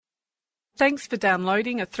Thanks for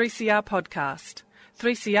downloading a 3CR podcast.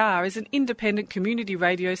 3CR is an independent community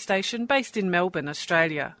radio station based in Melbourne,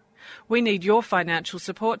 Australia. We need your financial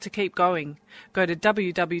support to keep going. Go to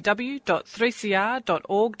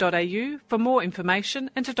www.3cr.org.au for more information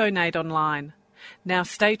and to donate online. Now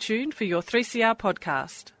stay tuned for your 3CR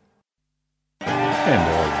podcast. And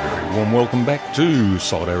a very warm welcome back to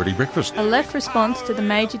Solidarity Breakfast. A left response to the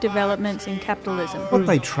major developments in capitalism. What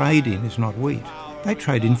they trade in is not wheat. They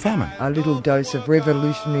trade in famine. A little dose of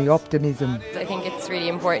revolutionary optimism. I think it's really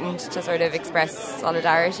important to sort of express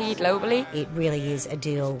solidarity globally. It really is a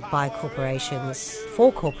deal by corporations,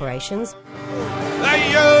 for corporations.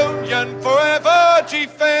 The union forever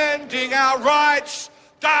defending our rights.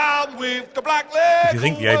 Down with the black leg. If you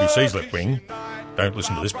think the ABC's left wing, don't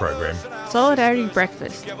listen to this program. Solidarity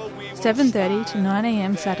Breakfast, 7:30 to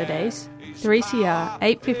 9am Saturdays, 3CR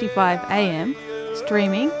 8:55am,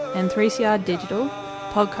 streaming and 3CR digital,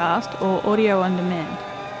 podcast or audio on demand.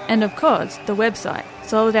 And of course, the website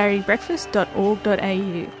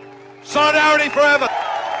solidaritybreakfast.org.au. Solidarity forever!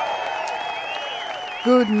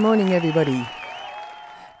 Good morning, everybody.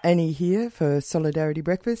 Annie here for Solidarity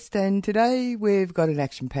Breakfast, and today we've got an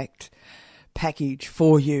action-packed package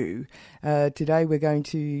for you. Today we're going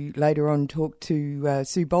to later on talk to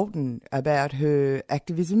Sue Bolton about her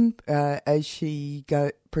activism as she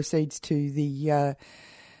proceeds to the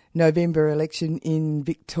November election in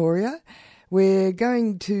Victoria. We're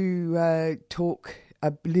going to talk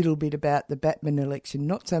a little bit about the Batman election,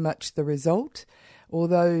 not so much the result,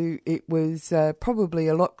 although it was probably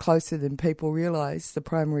a lot closer than people realise. The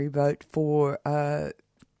primary vote for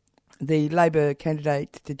the Labor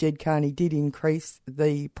candidate, Jed Carney, did increase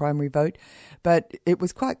the primary vote, but it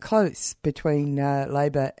was quite close between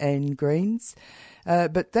Labor and Greens.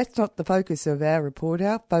 But that's not the focus of our report.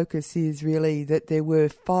 Our focus is really that there were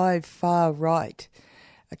 5 far-right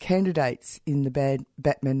candidates in the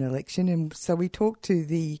Batman election, and so we talked to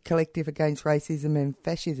the Collective Against Racism and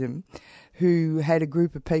Fascism, who had a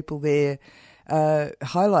group of people there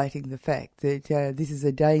highlighting the fact that this is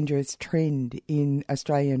a dangerous trend in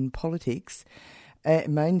Australian politics,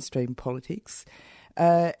 mainstream politics.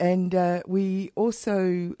 And we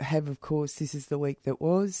also have, of course, This Is the Week That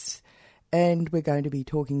Was, and we're going to be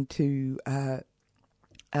talking to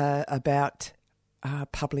about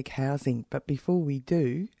public housing. But before we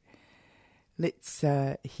do, let's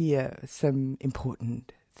hear some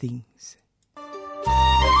important things.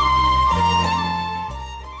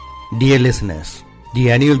 Dear listeners,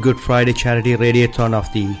 the annual Good Friday Charity Radiothon of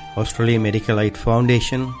the Australian Medical Aid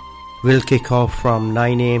Foundation will kick off from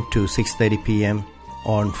 9am to 6:30pm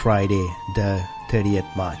on Friday, the 30th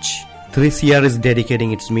March. 3CR is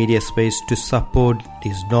dedicating its media space to support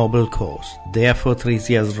this noble cause. Therefore,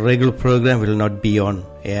 3CR's regular program will not be on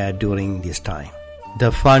air during this time.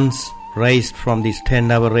 The funds raised from this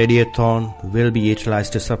 10-hour radiothon will be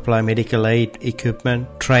utilized to supply medical aid, equipment,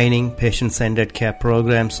 training, patient-centered care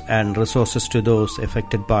programs and resources to those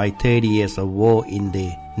affected by 30 years of war in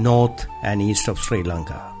the north and east of Sri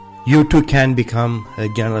Lanka. You too can become a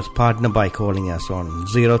generous partner by calling us on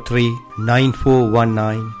 03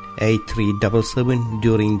 9419 8377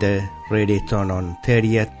 during the radiothon on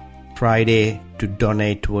 30th Friday to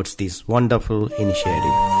donate towards this wonderful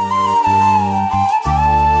initiative.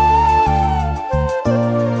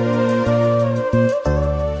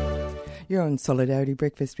 You're on Solidarity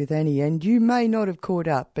Breakfast with Annie, and you may not have caught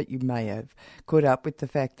up, but you may have caught up with the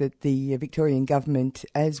fact that the Victorian government,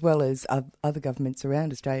 as well as other governments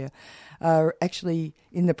around Australia, are actually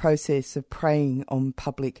in the process of preying on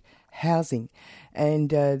public housing.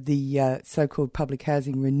 And the so-called public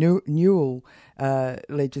housing renewal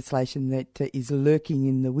legislation that is lurking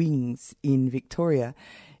in the wings in Victoria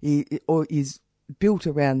is built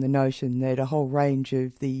around the notion that a whole range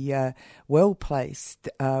of the well-placed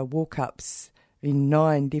walk-ups in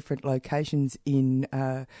 9 different locations in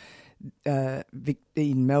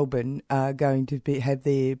Melbourne are going to have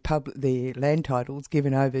their land titles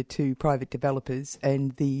given over to private developers,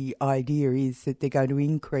 and the idea is that they're going to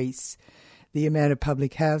increase the amount of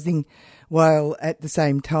public housing while at the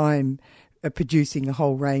same time producing a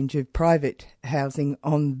whole range of private housing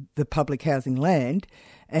on the public housing land.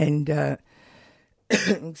 And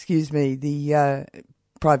excuse me, the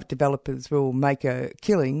private developers will make a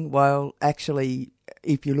killing, while actually,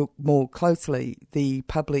 if you look more closely, the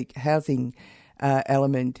public housing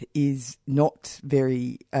element is not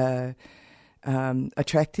very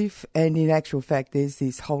attractive. And in actual fact, there's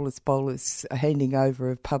this holus bolus handing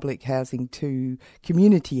over of public housing to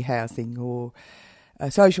community housing or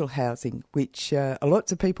social housing, which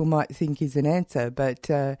lots of people might think is an answer, but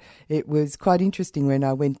it was quite interesting when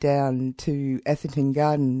I went down to Atherton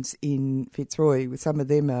Gardens in Fitzroy. Some of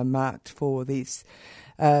them are marked for this.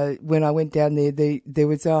 When I went down there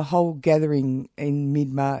was a whole gathering in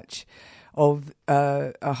mid-March of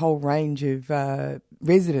a whole range of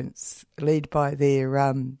residents led by their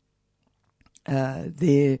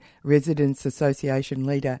residents association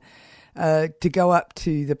leader, to go up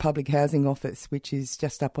to the public housing office, which is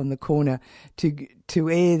just up on the corner, to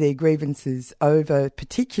air their grievances over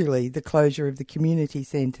particularly the closure of the community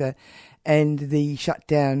centre and the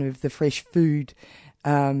shutdown of the fresh food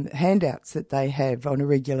handouts that they have on a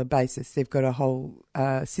regular basis. They've got a whole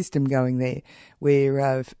system going there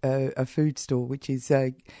where a food store, which is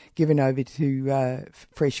given over to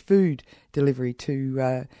fresh food delivery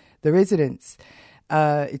to the residents.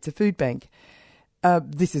 It's a food bank.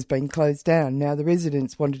 This has been closed down. Now, the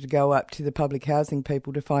residents wanted to go up to the public housing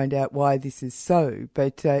people to find out why this is so,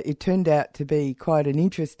 but it turned out to be quite an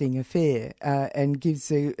interesting affair and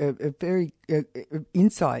gives a very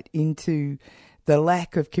insight into the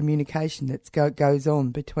lack of communication that goes on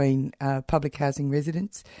between public housing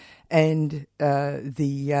residents and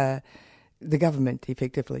the government,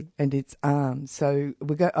 effectively, and its arms. So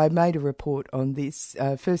I made a report on this.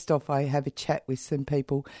 First off, I have a chat with some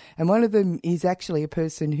people, and one of them is actually a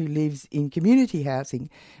person who lives in community housing,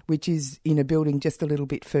 which is in a building just a little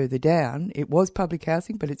bit further down. It was public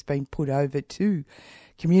housing, but it's been put over to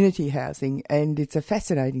community housing, and it's a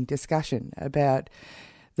fascinating discussion about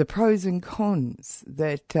the pros and cons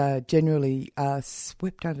that generally are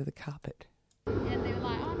swept under the carpet. And they were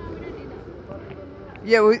like, oh, no, we don't do that.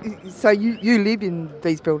 Yeah, well, so you live in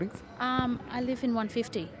these buildings? I live in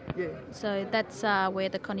 150. Yeah. So that's where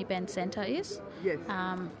the Connie Benn Centre is. Yes.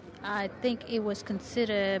 I think it was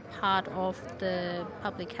considered part of the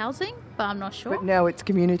public housing, but I'm not sure. But now it's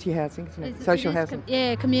community housing, isn't it? Social housing.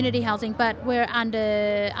 Community housing, but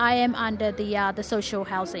I am under the social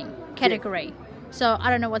housing category. Yeah. So I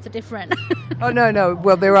don't know what's the difference. Oh, no.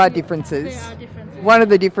 Well, there are differences. One of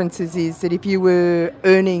the differences is that if you were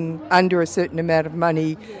earning under a certain amount of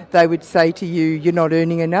money, they would say to you, you're not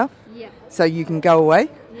earning enough, so you can go away,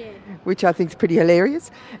 which I think is pretty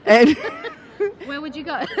hilarious. And where would you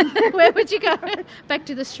go? Where would you go? Back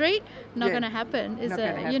to the street? Not going to happen, is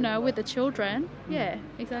it? You know, with the children. Yeah,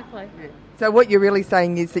 exactly. Yeah. So what you're really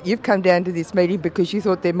saying is that you've come down to this meeting because you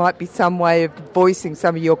thought there might be some way of voicing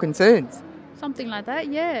some of your concerns. Something like that,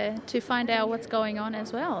 yeah, to find out what's going on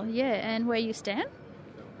as well, and where you stand.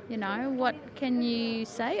 You know, what can you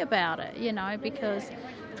say about it, because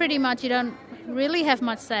pretty much you don't really have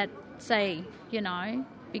much say, you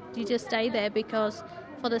just stay there because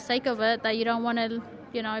for the sake of it that you don't want to,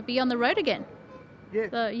 be on the road again.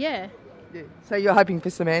 Yeah. So, yeah. So you're hoping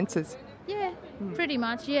for some answers? Yeah, pretty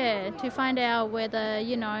much, to find out whether,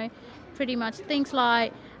 pretty much things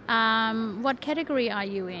like what category are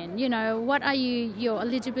you in? What are your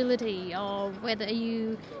eligibility, or whether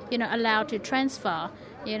you allowed to transfer?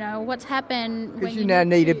 What's happened? Because you now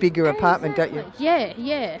need a bigger apartment, don't you?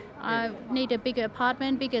 Yeah. I need a bigger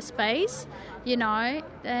apartment, bigger space, and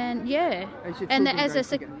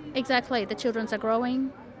exactly, the children are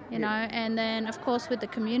growing, and then of course with the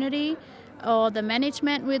community or the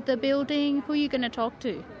management with the building, who are you going to talk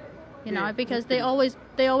to? Because they always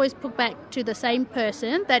put back to the same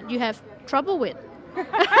person that you have trouble with. I'm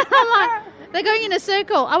like, they're going in a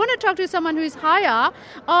circle. I want to talk to someone who's higher.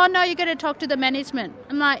 Oh, no, you're going to talk to the management.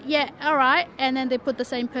 I'm like, yeah, all right. And then they put the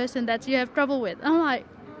same person that you have trouble with. I'm like,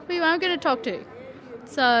 who am I going to talk to?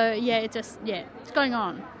 So, it's going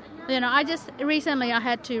on. I just recently I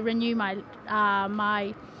had to renew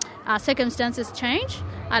my circumstances change.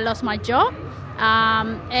 I lost my job.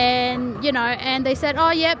 And they said,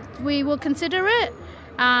 oh, yep, we will consider it.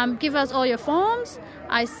 Give us all your forms.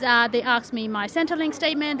 They asked me my Centrelink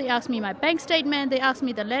statement. They asked me my bank statement. They asked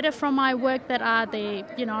me the letter from my work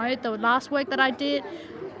the last work that I did.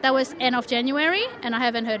 That was end of January, and I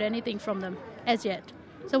haven't heard anything from them as yet.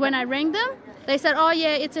 So when I rang them, they said, oh,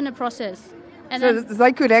 yeah, it's in a process. And so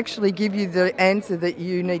they could actually give you the answer that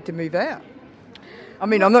you need to move out. I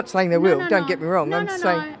mean, I'm not saying they will. Don't get me wrong. I'm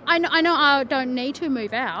saying I know I don't need to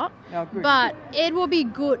move out, but it will be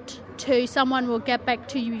good to someone will get back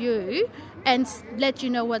to you and let you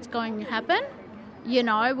know what's going to happen.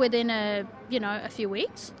 Within a few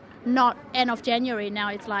weeks, not end of January. Now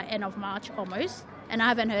it's like end of March almost, and I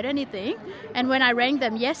haven't heard anything. And when I rang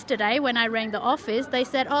them yesterday, when I rang the office, they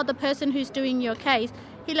said, "Oh, the person who's doing your case,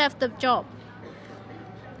 he left the job."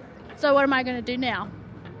 So what am I going to do now?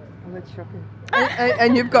 Oh, that's shocking.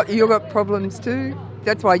 and you've got problems too.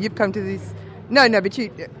 That's why you've come to this. No, but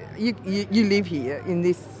You live here in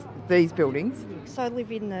these buildings? So I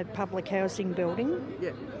live in the public housing building.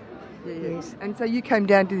 Yeah. Yes. And so you came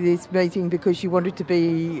down to this meeting because you wanted to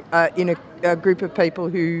be in a group of people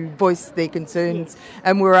who voiced their concerns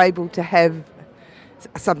and were able to have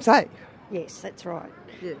some say. Yes, that's right.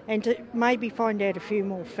 Yeah. And to maybe find out a few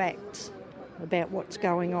more facts about what's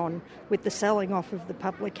going on with the selling off of the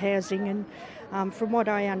public housing. And from what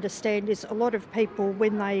I understand is a lot of people,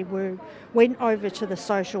 when they went over to the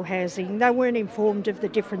social housing, they weren't informed of the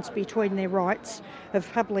difference between their rights of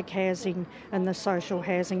public housing and the social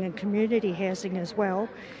housing and community housing as well.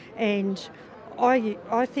 And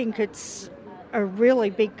I think it's a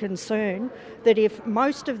really big concern that if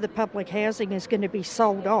most of the public housing is going to be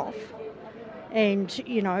sold off and,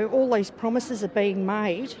 you know, all these promises are being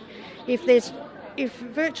made, if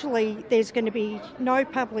virtually there's going to be no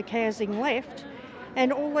public housing left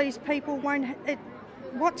and all these people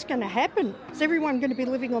what's going to happen? Is everyone going to be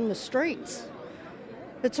living on the streets?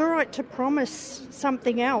 It's all right to promise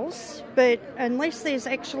something else, but unless there's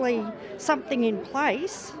actually something in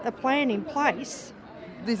place, a plan in place...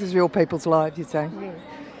 This is real people's lives, you're saying? Yeah.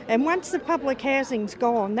 And once the public housing's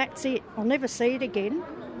gone, that's it. I'll never see it again.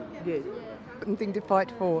 Yeah. Something to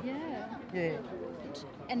fight for. Yeah.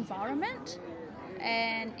 Environment,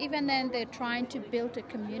 and even then they're trying to build a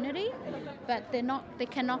community, but they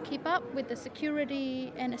cannot keep up with the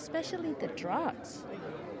security and especially the drugs.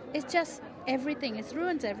 It's just everything. It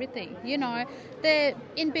ruins everything. You know, they're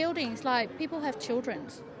in buildings like people have children.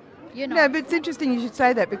 You know. No, but it's interesting you should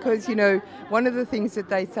say that because, you know, one of the things that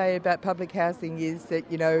they say about public housing is that,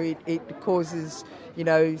 you know, it causes, you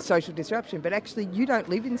know, social disruption. But actually you don't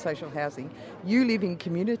live in social housing. You live in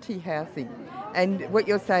community housing. And what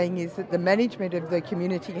you're saying is that the management of the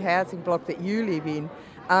community housing block that you live in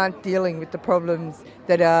aren't dealing with the problems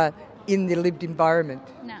that are in the lived environment.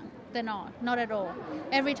 No, they're not at all.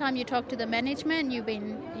 Every time you talk to the management, you've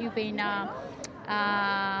been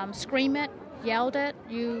scream it, yelled at.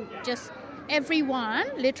 Everyone,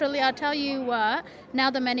 literally, I'll tell you what. Now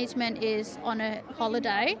the management is on a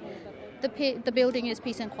holiday. The building is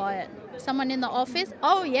peace and quiet. Someone in the office,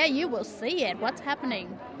 oh yeah, you will see it. What's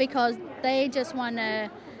happening? Because they just want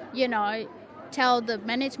to, you know, tell the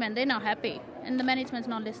management they're not happy, and the management's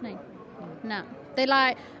not listening. No, they're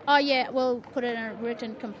like, oh yeah, we'll put it in a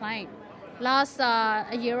written complaint. Last a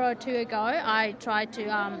year or two ago, I tried to.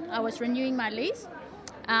 I was renewing my lease.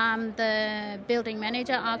 The building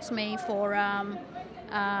manager asked me for,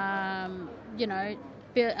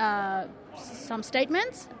 some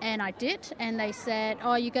statements, and I did. And they said,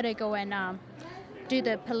 "Oh, you got to go and do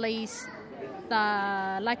the police,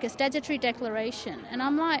 like a statutory declaration." And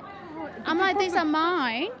I'm like, these are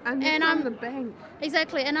mine, and I'm the bank.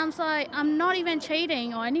 Exactly. And I'm like, I'm not even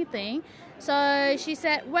cheating or anything. So she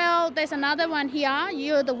said, "Well, there's another one here.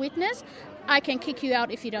 You're the witness. I can kick you out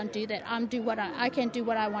if you don't do that. I can do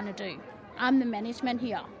what I want to do. I'm the management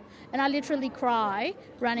here." And I literally cry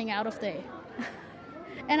running out of there.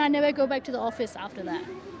 And I never go back to the office after that.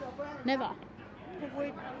 Never.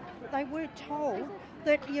 They were told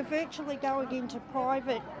that you're virtually going into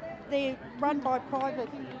private, they're run by private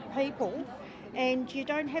people, and you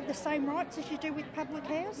don't have the same rights as you do with public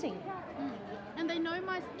housing. And they know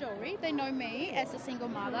my story. They know me as a single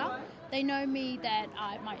mother. They know me that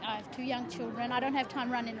I have 2 young children. I don't have time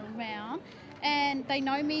running around. And they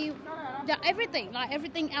know me, everything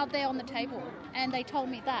out there on the table. And they told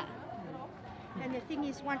me that. And the thing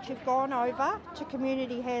is, once you've gone over to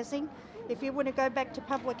community housing, if you want to go back to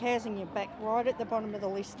public housing, you're back right at the bottom of the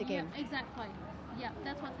list again. Yeah, exactly. Yeah,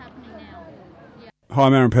 that's what's happening now. Hi,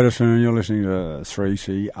 I'm Aaron Pedersen, and you're listening to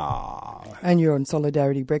 3CR. And you're on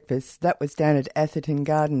Solidarity Breakfast. That was down at Atherton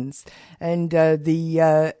Gardens. And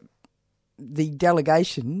the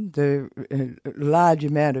delegation, the large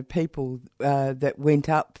amount of people that went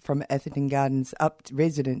up from Atherton Gardens,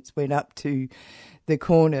 residents went up to the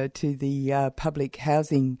corner to the public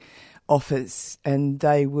housing office, and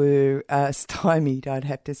they were stymied, I'd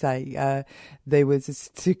have to say. There was a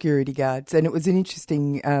security guards, and it was an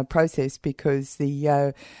interesting process because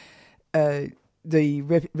the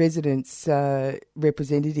residents'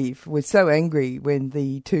 representative was so angry when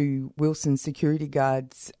the 2 Wilson security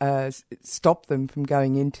guards stopped them from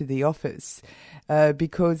going into the office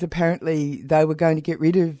because apparently they were going to get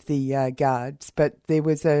rid of the guards, but there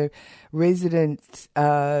was a resident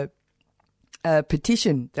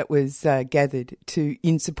petition that was gathered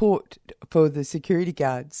in support for the security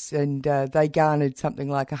guards, and they garnered something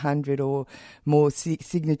like 100 or more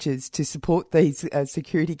signatures to support these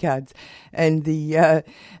security guards. And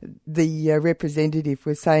the representative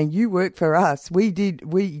was saying, "You work for us. We did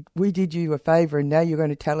you a favour, and now you're going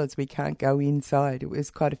to tell us we can't go inside." It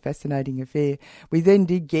was quite a fascinating affair. We then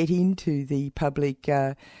did get into the public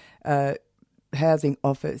housing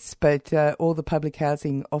office, but all the public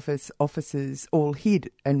housing officers all hid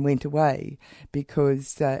and went away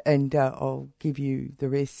because, and I'll give you the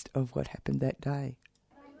rest of what happened that day.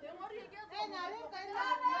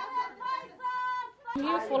 I'm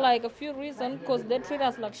here for like a few reasons, because they treat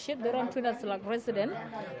us like shit. They don't treat us like residents.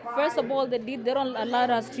 First of all, they don't allow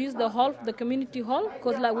us to use the hall, the community hall,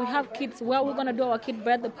 because like we have kids. Where we're gonna do our kid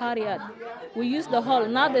birthday party at? We use the hall.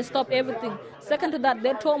 Now they stop everything. Second to that,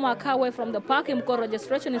 they tore my car away from the parking because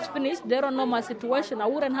registration is finished. They don't know my situation. I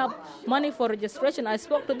wouldn't have money for registration. I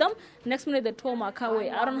spoke to them. Next minute, they tore my car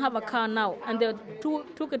away. I don't have a car now, and they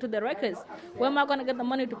took it to the records. Where am I gonna get the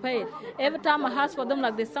money to pay it? Every time I ask for them,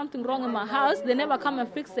 like there's something wrong in my house, they never come and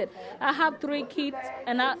fix it. I have 3 kids,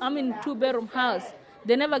 and I'm in 2-bedroom house.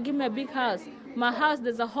 They never give me a big house. My house,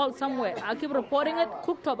 there's a hole somewhere. I keep reporting it.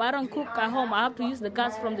 Cooktop, I don't cook at home. I have to use the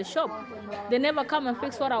gas from the shop. They never come and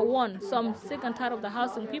fix what I want. So I'm sick and tired of the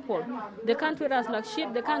housing people. They can't treat us like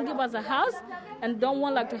shit. They can't give us a house and don't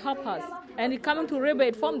want like to help us. And it coming to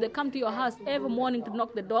rebate form, they come to your house every morning to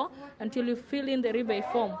knock the door until you fill in the rebate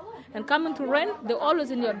form. And coming to rent, they're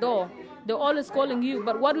always in your door. They're always calling you.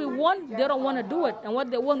 But what we want, they don't want to do it. And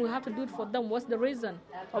what they want, we have to do it for them. What's the reason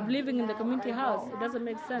of living in the community house? It doesn't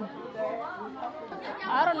make sense.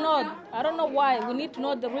 I don't know why. We need to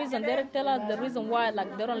know the reason. They don't tell us the reason why,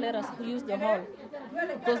 like, they don't let us use the hall.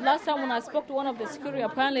 Because last time when I spoke to one of the security,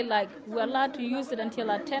 apparently, like, we're allowed to use it until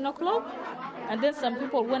like 10 o'clock. And then some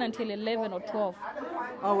people went until 11 or 12.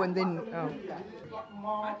 Oh, and then... Oh.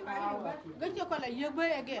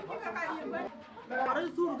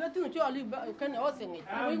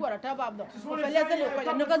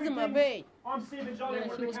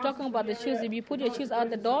 She was talking about the shoes. If you put your shoes out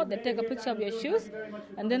the door, they take a picture of your shoes,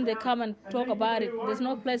 and then they come and talk about it. There's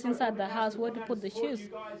no place inside the house where to put the shoes.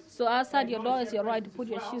 So outside your door is your right to put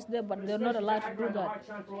your shoes there, but they're not allowed to do that. What's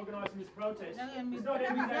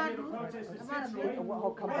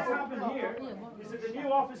happened here is that the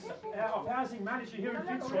new office of housing manager here in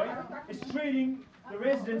Fitzroy is treating the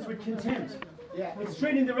residents with contempt. It's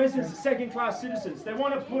treating the residents as second-class citizens. They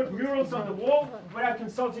want to put murals on the wall without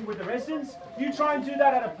consulting with the residents. You try and do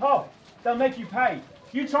that at a pub, they'll make you pay.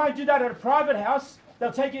 You try and do that at a private house,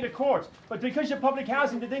 they'll take you to court. But because you're public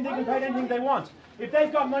housing, they think they can pay anything they want. If they've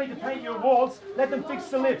got money to paint your walls, let them fix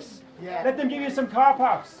the lifts. Let them give you some car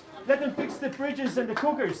parks. Let them fix the fridges and the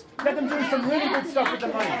cookers. Let them do some really good stuff with the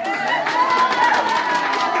money.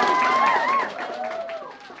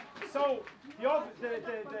 So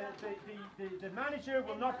the manager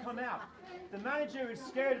will not come out. The manager is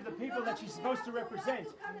scared of the people that she's supposed to represent.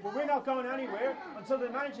 But we're not going anywhere until the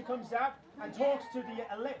manager comes out and talks to the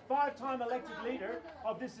 5-time elected leader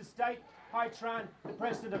of this estate, Hai Tran, the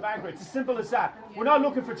president of Agra. It's as simple as that. We're not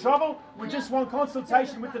looking for trouble. We just want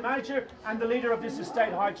consultation with the manager and the leader of this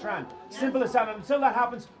estate, Hai Tran. Simple as that. And until that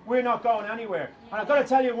happens, we're not going anywhere. And I've got to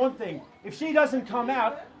tell you one thing. If she doesn't come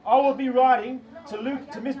out, I will be writing to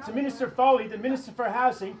Minister Foley, the Minister for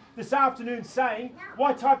Housing, this afternoon saying,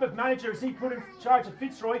 what type of manager is he put in charge of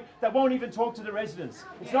Fitzroy that won't even talk to the residents?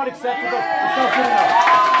 It's not acceptable. It's not good enough.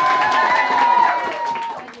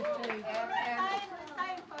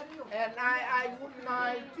 And I would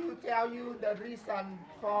like to tell you the reason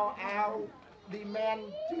for our demand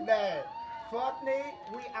today. Firstly,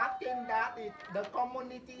 we asking that the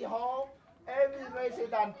community hall, every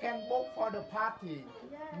resident can book for the party.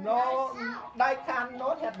 No, they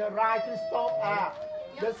cannot have the right to stop us.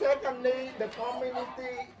 The secondly, the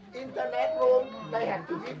community internet room, they have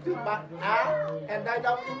to give to us, and they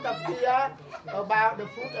don't interfere about the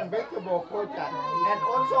fruit and vegetable project. And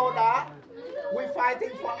also that we're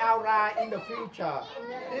fighting for our right in the future.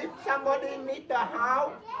 If somebody needs the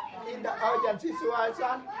house in the urgent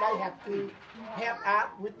situation, they have to help us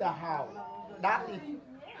with the house. That is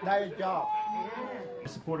their job.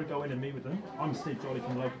 Supporter go in and meet with them. I'm Steve Jolly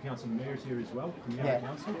from the local council. The mayor's here as well, from the other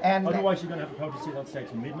council. And otherwise, you're going to have a protest here, let's say,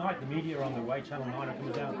 till midnight. The media are on their way. Channel 9 are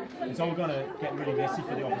coming down. It's all going to get really messy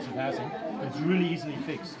for the Office of Housing. But it's really easily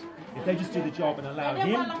fixed. If they just do the job and allow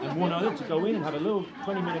him and one other to go in and have a little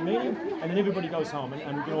 20-minute meeting, and then everybody goes home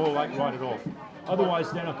and we can all write it off. Otherwise,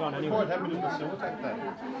 they're not going anywhere. Quite happy to facilitate that.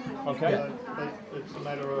 Okay. It's a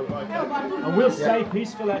matter of and we'll stay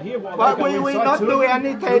peaceful out here while but they go we inside not too. do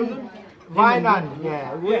anything. Violent,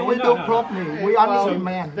 yeah. We do properly. We only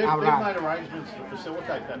men They've around. made arrangements to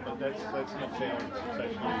facilitate that, but that's not sound. It's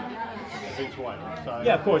actually a big way. So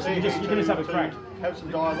Yeah, of course. You can just have a crack. Have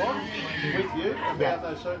some dialogue with you about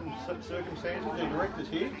those certain circumstances. The directors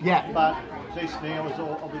here. Yeah. But this now has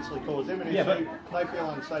obviously caused them an issue. Yeah, but they feel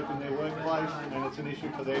unsafe in their workplace, and it's an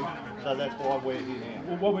issue for them. So that's why we're here now.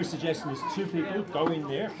 Well, what we're suggesting is 2 people go in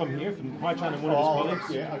there from High Tran and one of his colleagues.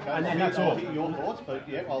 Yeah, okay. And that's all. I'll hear your thoughts, but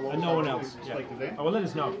yeah, I'll also And no one else. speak to them. Oh, well, let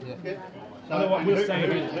us know. Yeah. So, Otherwise, we'll stay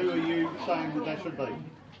here. who are you saying that should be?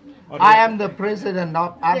 I am the president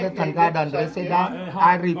of Atherton Garden Residence.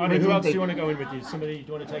 I Who else do represent you want to go in with you? Somebody, do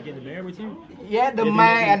you want to take in the mayor with you? Yeah, the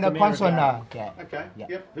mayor and the mayor of pensioner. Yeah. Okay.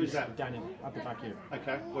 Yep. Who's that? Daniel, up the back here.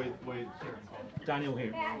 Okay. We Daniel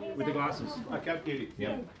here, with the glasses. Okay. Get it.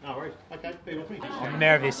 Yeah. No worries. Okay. Be with me. I'm the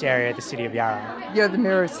mayor of this area, the City of Yarra. You're the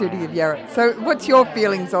mayor of City of Yarra. So what's your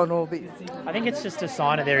feelings on all this? I think it's just a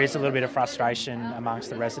sign that there is a little bit of frustration amongst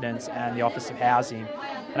the residents and the Office of Housing.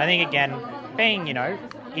 And I think, again, being,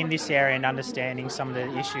 in this area and understanding some of the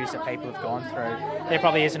issues that people have gone through, there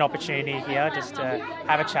probably is an opportunity here just to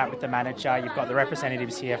have a chat with the manager. You've got the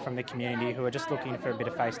representatives here from the community who are just looking for a bit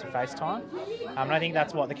of face-to-face time. And I think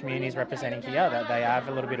that's what the community is representing here, that they have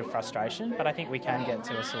a little bit of frustration, but I think we can get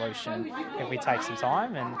to a solution if we take some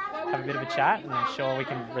time and have a bit of a chat, and I'm sure we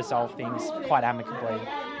can resolve things quite amicably.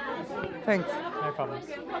 Thanks. No problems.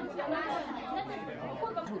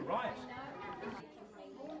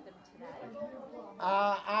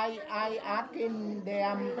 I asking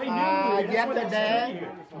them yesterday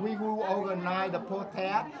we will organize the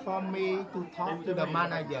protest for me to talk to the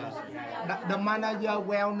manager. The manager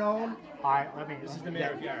well known. Hi, this is the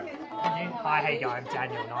mayor of Yarra. Hi, how you going? I'm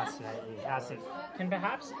Daniel. Nice to meet you. How's it? Can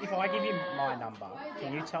perhaps, if I give you my number,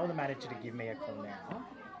 can you tell the manager to give me a call now?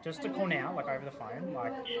 Just a call now, over the phone,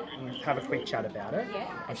 and have a quick chat about it.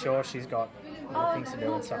 I'm sure she's got things to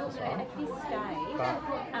do and stuff as well. At this stage, But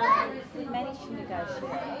we managed to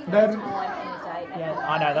negotiate Then- a time and a date. yeah,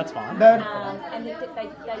 I know, that's fine. And they do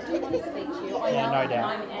want to speak to you. I Yeah, know no at the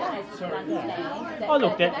doubt. moment, as you can understand, I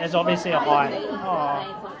looked at, there's obviously a high, meetings oh, at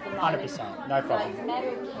the moment. 100%, no So problem. it's a matter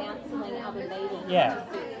of counselling other meetings. Yeah,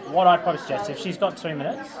 what I'd probably suggest, if she's got 2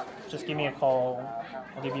 minutes, just give me a call.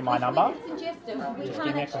 I'll give you my number. Suggest it. We Just can't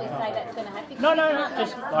give me a actually call. say that's going to happen. No,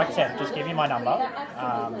 just like I said, just give me my number.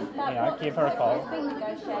 Give her a call.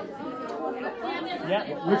 Yeah.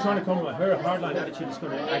 We're trying to come with her hardline attitude is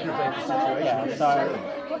going to aggravate the situation.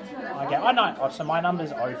 Yeah, so my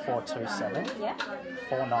number's 0427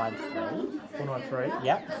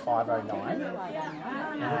 493 509.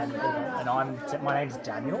 And my name's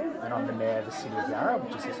Daniel, and I'm the mayor of the City of Yarra,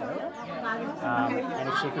 which is this area. And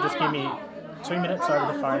if she could just give me 2 minutes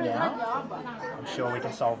over the phone now, I'm sure we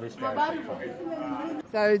can solve this very quickly.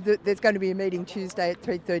 So there's going to be a meeting Tuesday at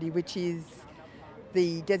 3:30, which is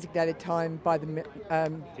the designated time by the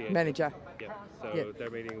manager. Yeah, so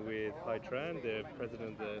they're meeting with High Tran, the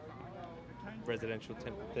president of the residential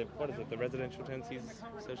the Residential Tenancies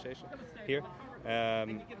Association here,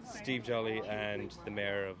 Steve Jolly, and the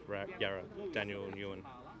mayor of Yarra, Daniel Nguyen.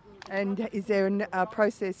 And is there a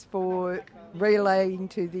process for relaying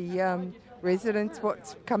to the residents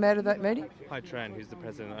what's come out of that meeting? High Tran, who's the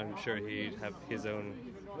president, I'm sure he'd have his own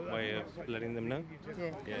way of letting them know.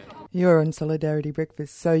 Yeah. You're on Solidarity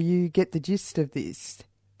Breakfast, so you get the gist of this,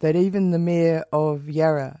 that even the mayor of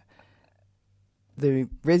Yarra, the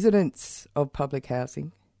residents of public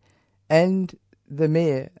housing and the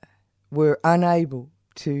mayor were unable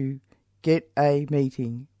to get a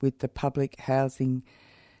meeting with the public housing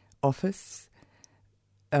office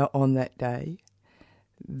on that day.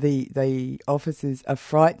 The officers are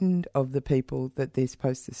frightened of the people that they're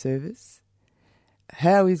supposed to service.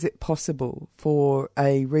 How is it possible for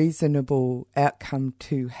a reasonable outcome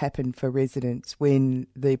to happen for residents when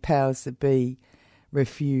the powers that be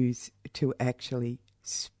refuse to actually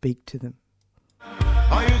speak to them?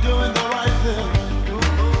 Are you doing the right thing?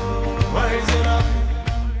 Raise it up.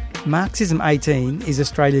 Marxism 18 is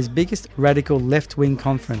Australia's biggest radical left-wing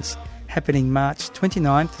conference, happening March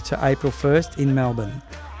 29th to April 1st in Melbourne.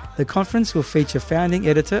 The conference will feature founding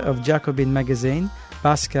editor of Jacobin magazine,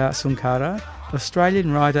 Bhaskar Sunkara,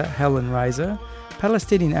 Australian writer Helen Razer,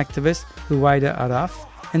 Palestinian activist Huwaida Araf,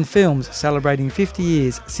 and films celebrating 50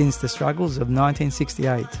 years since the struggles of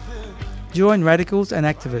 1968. Join radicals and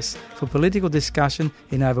activists for political discussion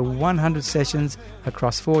in over 100 sessions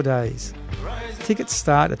across 4 days. Tickets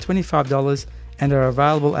start at $25 and are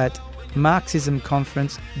available at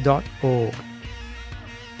marxismconference.org.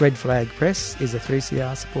 Red Flag Press is a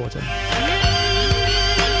 3CR supporter.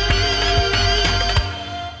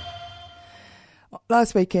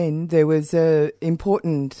 Last weekend there was an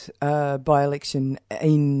important by-election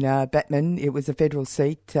in Batman. It was a federal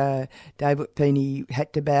seat. David Feeney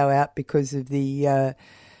had to bow out because of the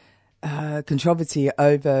controversy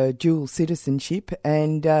over dual citizenship,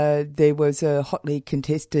 and there was a hotly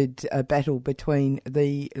contested battle between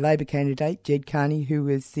the Labor candidate, Ged Kearney, who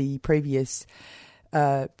was the previous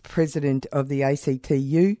president of the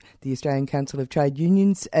ACTU, the Australian Council of Trade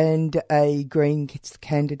Unions, and a Greens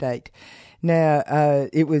candidate. Now,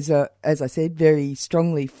 it was, as I said, very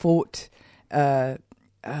strongly fought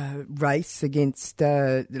race against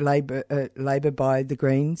Labor by the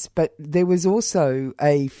Greens, but there was also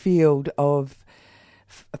a field of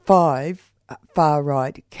 5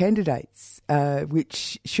 far-right candidates,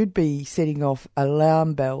 which should be setting off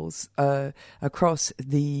alarm bells across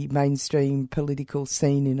the mainstream political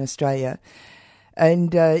scene in Australia.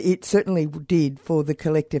 And it certainly did for the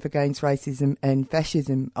Collective Against Racism and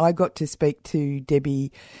Fascism. I got to speak to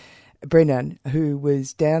Debbie Brennan, who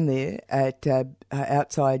was down there at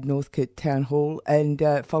outside Northcote Town Hall, and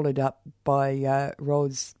followed up by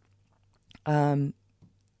Roz,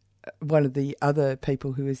 one of the other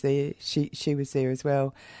people who was there. She was there as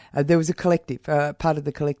well. There was a collective, part of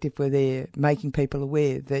the collective were there, making people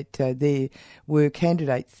aware that there were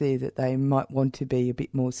candidates there that they might want to be a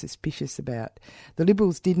bit more suspicious about. The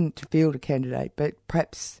Liberals didn't field a candidate, but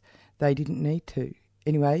perhaps they didn't need to.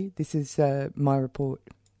 Anyway, this is my report.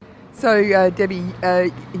 So, Debbie,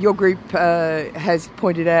 your group has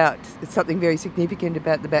pointed out something very significant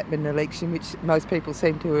about the Batman election, which most people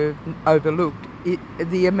seem to have overlooked,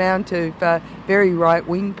 the amount of very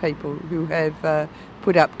right-wing people who have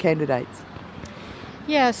put up candidates.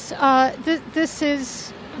 Yes, this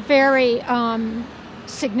is very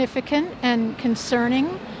significant and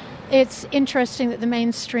concerning. It's interesting that the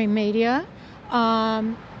mainstream media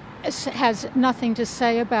has nothing to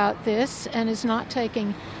say about this and is not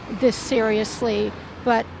taking this seriously,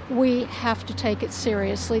 but we have to take it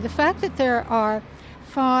seriously. The fact that there are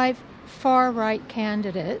 5 far-right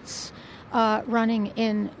candidates running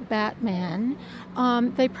in Batman,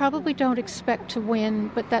 they probably don't expect to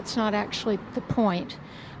win, but that's not actually the point.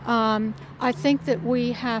 I think that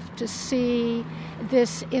we have to see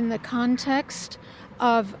this in the context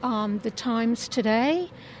of the times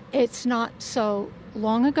today. It's not so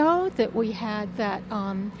long ago that we had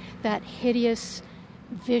that hideous,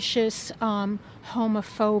 vicious,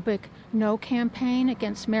 homophobic no campaign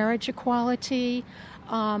against marriage equality.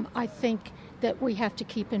 I think that we have to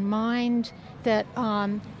keep in mind that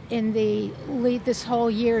in this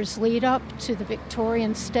whole year's lead up to the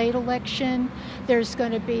Victorian state election, there's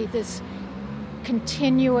going to be this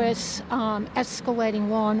continuous escalating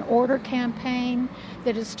law and order campaign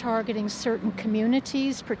that is targeting certain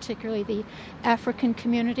communities, particularly the African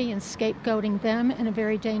community, and scapegoating them in a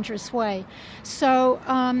very dangerous way. So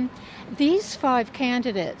these 5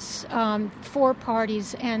 candidates, 4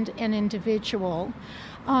 parties and an individual,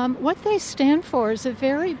 what they stand for is a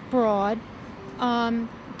very broad,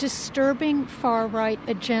 disturbing far-right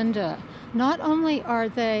agenda. Not only are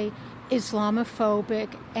they Islamophobic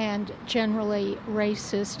and generally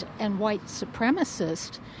racist and white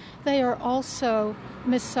supremacist, they are also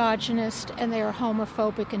misogynist, and they are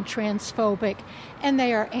homophobic and transphobic, and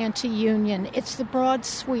they are anti-union. It's the broad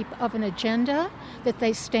sweep of an agenda that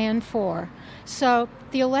they stand for. So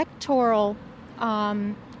the electoral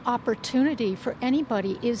opportunity for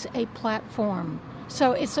anybody is a platform.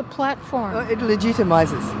 So it's a platform. It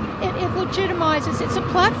legitimizes. It legitimizes. It's a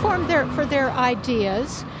platform for their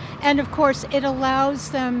ideas. And, of course, it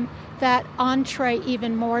allows them that entree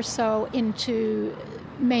even more so into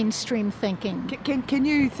mainstream thinking. Can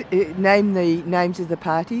you name the names of the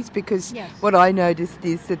parties? Because yes. What I noticed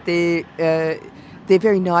is that they're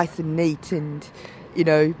very nice and neat and,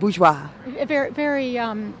 bourgeois. Very, very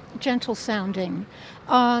gentle sounding.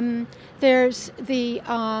 There's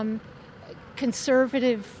the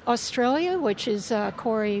Conservative Australia, which is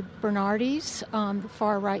Cory Bernardi's, the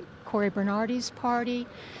far-right Cory Bernardi's party.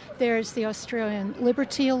 There's the Australian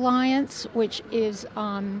Liberty Alliance, which is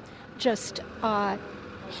just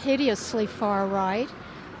hideously far-right.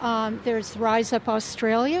 There's Rise Up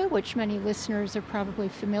Australia, which many listeners are probably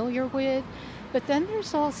familiar with. But then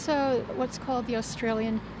there's also what's called the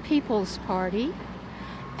Australian People's Party.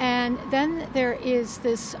 And then there is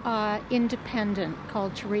this independent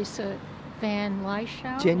called Theresa Van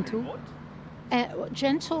Lieshout. Gentle?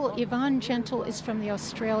 Yvonne Gentle is from the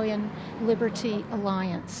Australian Liberty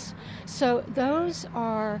Alliance. So those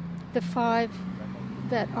are the 5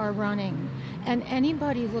 that are running. And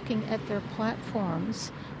anybody looking at their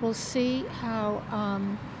platforms will see how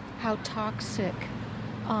toxic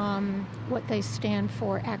what they stand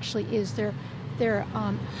for actually is. They're They're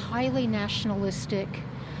highly nationalistic.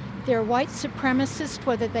 They're white supremacist,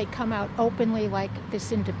 whether they come out openly like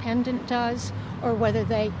this Independent does, or whether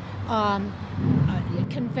they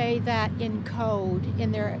convey that in code,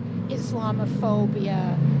 in their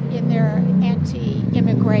Islamophobia, in their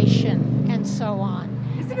anti-immigration, and so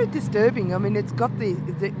on. Isn't it disturbing? I mean, it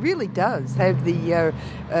really does have the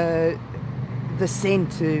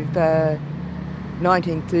scent of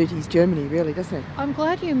 1930s Germany, really, doesn't it? I'm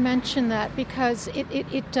glad you mentioned that, because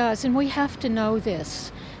it does, and we have to know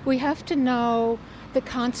this. We have to know the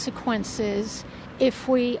consequences if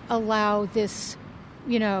we allow this,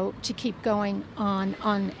 to keep going on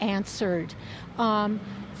unanswered.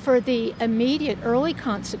 For the immediate early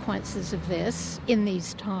consequences of this in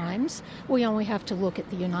these times, we only have to look at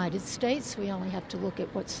the United States. We only have to look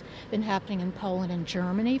at what's been happening in Poland and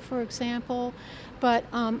Germany, for example. But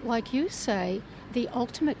like you say, the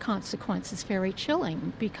ultimate consequence is very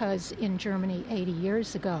chilling, because in Germany 80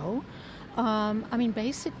 years ago,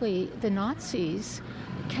 basically the Nazis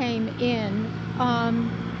came in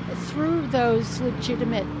through those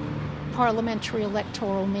legitimate parliamentary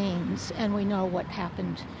electoral means, and we know what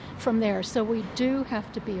happened from there. So we do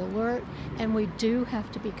have to be alert, and we do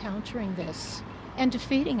have to be countering this and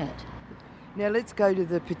defeating it. Now let's go to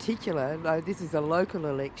the particular. This is a local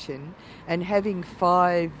election, and having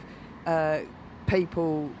 5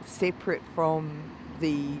 people separate from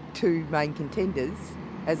the 2 main contenders,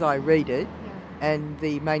 as I read it, and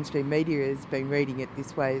the mainstream media has been reading it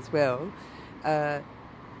this way as well,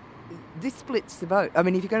 this splits the vote. I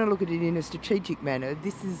mean, if you're going to look at it in a strategic manner,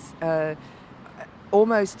 this is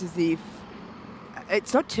almost as if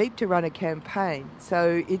it's not cheap to run a campaign.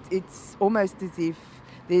 So it's almost as if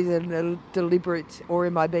there's a deliberate, or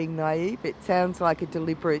am I being naive? It sounds like a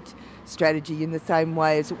deliberate strategy in the same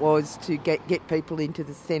way as it was to get people into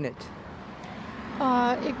the Senate.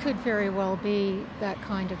 It could very well be that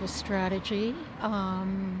kind of a strategy.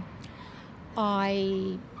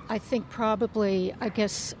 I think probably, I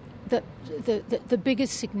guess, the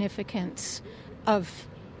biggest significance of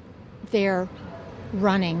their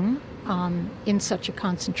running in such a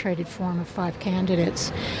concentrated form of 5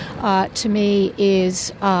 candidates, to me,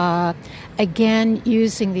 is again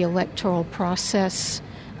using the electoral process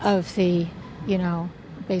of the,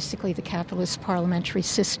 basically the capitalist parliamentary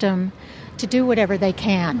system to do whatever they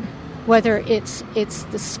can, whether it's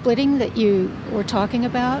the splitting that you were talking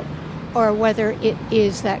about, or whether it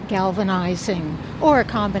is that galvanizing, or a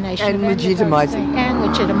combination and of legitimizing. And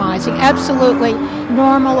legitimizing, absolutely.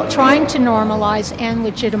 Trying to normalize and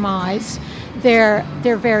legitimize their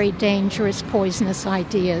very dangerous, poisonous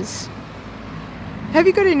ideas. Have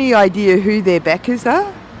you got any idea who their backers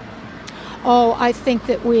are? Oh, I think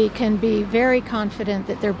that we can be very confident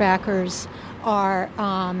that their backers are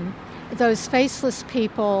those faceless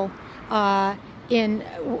people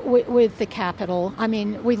with the capital. I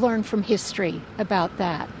mean, we learn from history about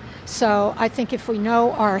that. So I think if we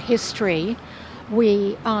know our history,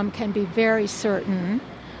 we can be very certain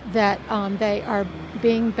that they are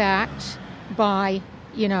being backed by,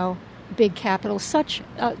 big capital,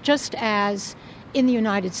 just as in the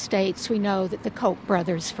United States we know that the Koch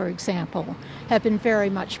brothers, for example, have been very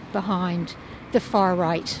much behind the far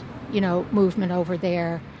right, movement over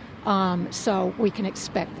there. So we can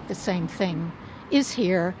expect that the same thing is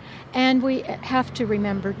here. And we have to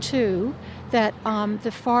remember, too, that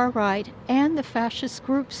the far right and the fascist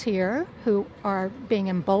groups here, who are being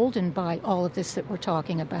emboldened by all of this that we're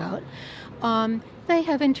talking about, they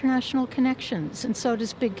have international connections, and so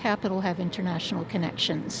does big capital have international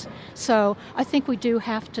connections. So I think we do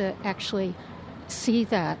have to actually see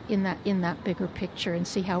that in that bigger picture and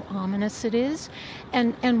see how ominous it is,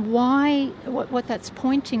 and why what that's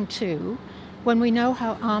pointing to. When we know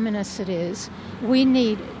how ominous it is, we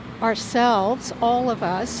need ourselves, all of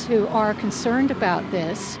us who are concerned about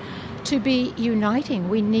this, to be uniting.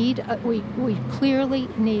 We clearly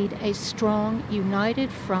need a strong,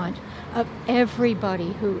 united front of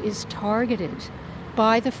everybody who is targeted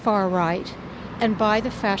by the far right and by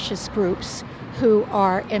the fascist groups who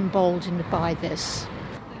are emboldened by this.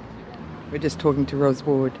 We're just talking to Ros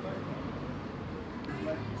Ward.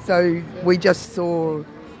 So we just saw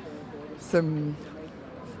some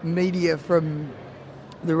media from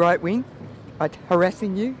the right wing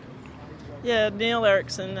harassing you? Yeah, Neil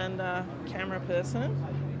Erickson and a camera person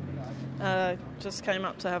just came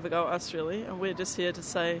up to have a go at us, really, and we're just here to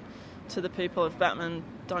say to the people of Batman,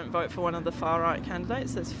 don't vote for one of the far-right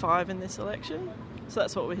candidates. There's 5 in this election, so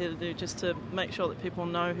that's what we're here to do, just to make sure that people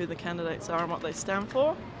know who the candidates are and what they stand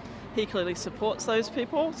for. He clearly supports those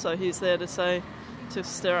people, so he's there to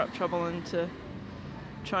stir up trouble and to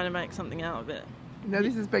try to make something out of it. Now,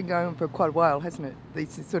 this has been going on for quite a while, hasn't it?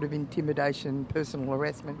 This is sort of intimidation, personal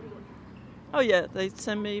harassment. Oh yeah, they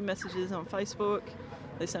send me messages on Facebook,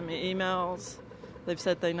 they send me emails, they've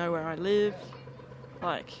said they know where I live,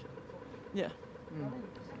 yeah.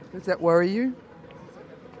 Does that worry you?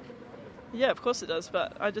 Yeah, of course it does,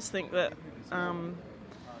 but I just think that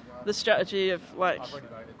the strategy of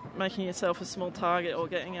making yourself a small target or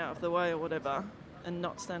getting out of the way or whatever and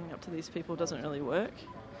not standing up to these people doesn't really work.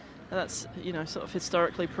 And that's, sort of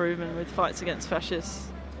historically proven with fights against fascists.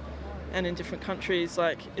 And in different countries,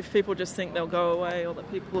 if people just think they'll go away or that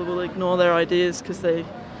people will ignore their ideas because they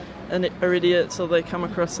are idiots or they come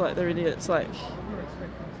across like they're idiots,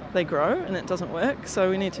 they grow and it doesn't work. So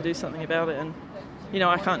we need to do something about it. And,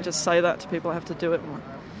 I can't just say that to people. I have to do it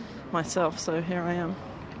myself. So here I am.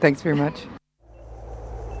 Thanks very much.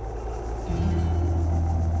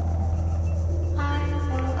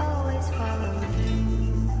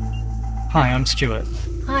 Hi, I'm Stuart.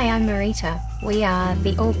 Hi, I'm Marita. We are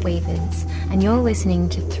the Orb Weavers, and you're listening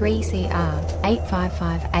to 3CR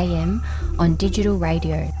 855 AM on digital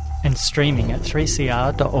radio. And streaming at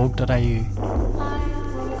 3cr.org.au.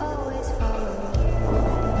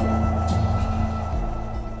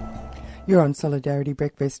 You're on Solidarity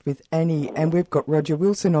Breakfast with Annie, and we've got Roger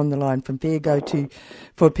Wilson on the line from Fair Go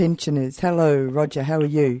for Pensioners. Hello, Roger, how are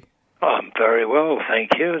you? I'm very well,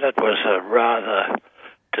 thank you. That was a rather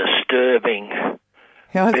disturbing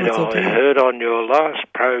bit I heard on your last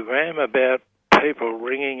program about people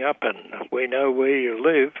ringing up and we know where you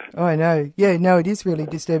live. Oh, I know. Yeah, no, it is really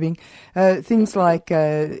disturbing. Things like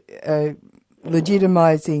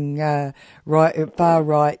legitimising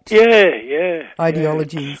far-right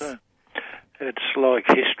ideologies. It's like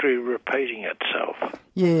history repeating itself.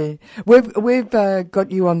 Yeah. We've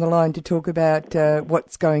got you on the line to talk about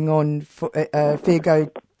what's going on. Fair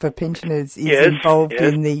Go for Pensioners is involved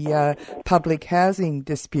in the public housing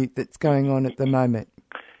dispute that's going on at the moment.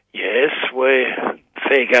 Yes,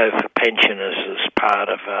 Fair Go for Pensioners is part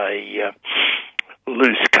of a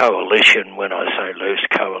loose coalition. When I say loose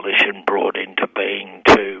coalition, brought into being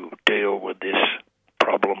to deal with this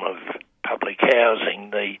problem of public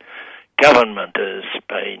housing. The government has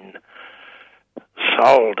been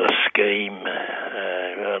sold a scheme,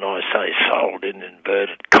 and I say sold in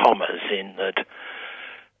inverted commas, in that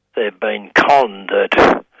they've been conned that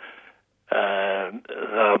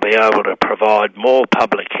they'll be able to provide more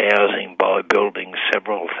public housing by building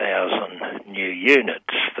several thousand new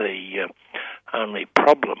units. The only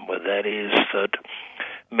problem with that is that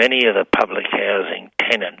many of the public housing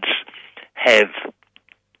tenants have,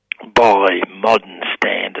 by modern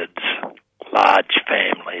standards, large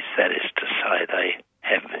families. That is to say, they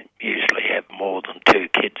usually have more than 2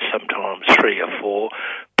 kids, sometimes 3 or 4,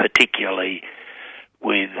 particularly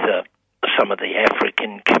with some of the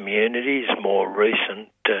African communities, more recent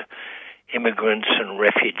immigrants and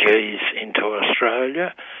refugees into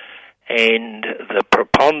Australia. And the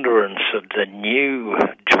preponderance of the new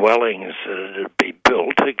dwellings that are to be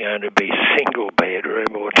built are going to be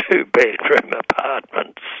single-bedroom or 2-bedroom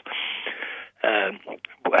apartments.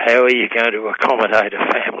 How are you going to accommodate a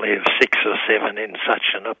family of 6 or 7 in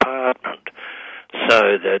such an apartment?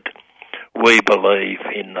 So that we believe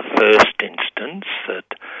in the first instance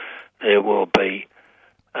that there will be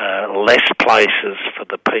less places for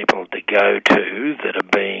the people to go to that are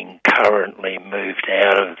being currently moved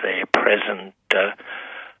out of their present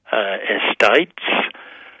estates.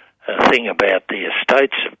 The thing about the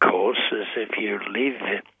estates, of course, is if you live,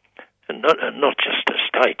 not just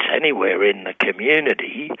estates, anywhere in the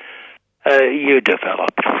community, you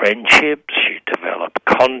develop friendships, you develop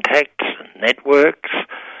contacts and networks.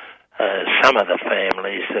 Some of the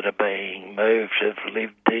families that are being moved have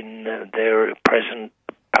lived in their present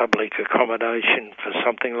public accommodation for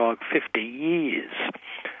something like 50 years.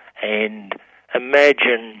 And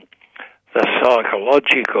imagine the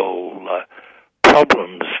psychological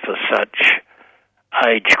problems for such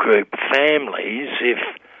age group families if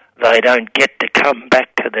they don't get to come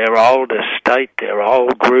back to their old estate, their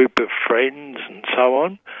old group of friends and so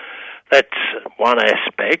on. That's one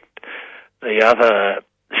aspect. The other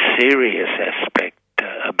serious aspect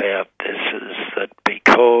about this is that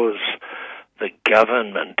because the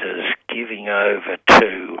government is giving over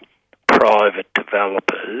to private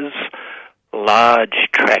developers large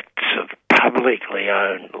tracts of publicly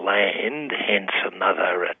owned land, hence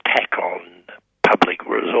another attack on public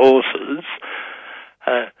resources,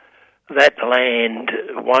 that land,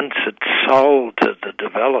 once it's sold to the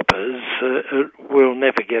developers, will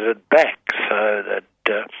never get it back. So that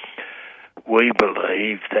we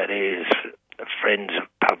believe that is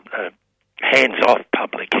hands-off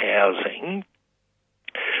public housing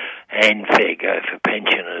and Fair Go for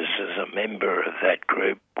Pensioners as a member of that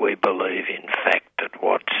group, we believe in fact that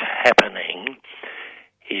what's happening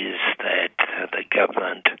is that the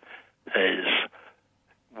government has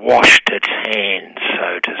washed its hands,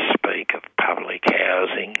 so to speak, of public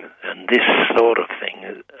housing, and this sort of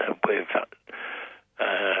thing we've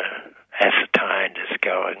ascertained is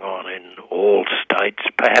going on in all states,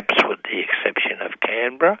 perhaps with the exception of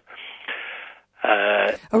Canberra.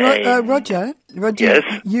 Roger,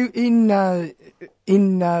 yes? You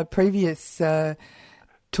in previous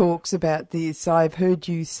talks about this, I've heard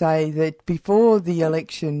you say that before the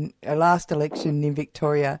election, last election in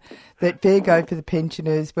Victoria, that Fair Go for the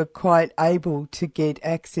Pensioners were quite able to get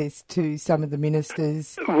access to some of the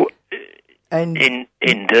ministers. Indeed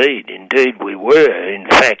we were. In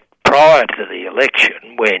fact, prior to the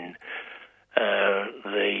election, when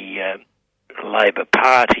the Labor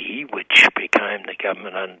Party, which became the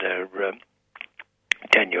government under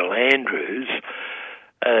Daniel Andrews,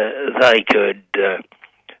 they could...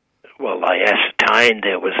 they ascertained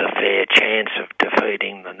there was a fair chance of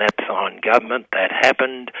defeating the Napthine government. That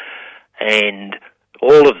happened, and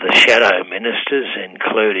all of the shadow ministers,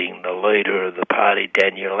 including the leader of the party,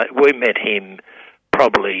 Daniel, we met him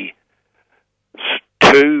probably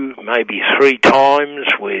 2, maybe 3 times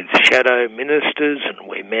with shadow ministers, and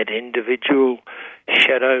we met individual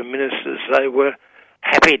shadow ministers. They were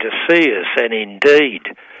happy to see us, and indeed,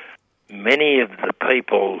 many of the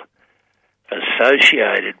people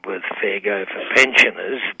associated with Fair Go for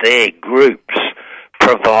Pensioners, their groups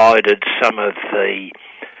provided some of the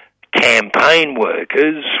campaign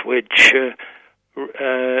workers which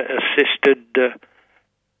assisted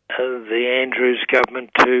the Andrews government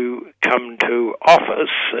to come to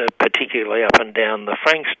office, particularly up and down the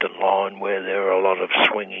Frankston line where there are a lot of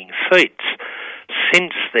swinging seats.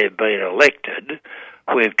 Since they've been elected,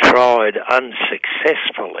 we've tried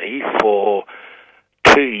unsuccessfully for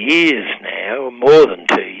 2 years now, more than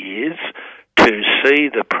 2 years, to see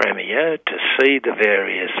the Premier, to see the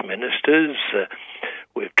various ministers.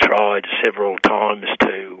 We've tried several times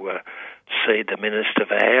to see the Minister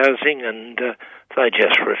for Housing, and they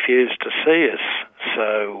just refuse to see us.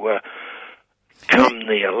 So come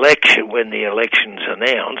the election, when the election's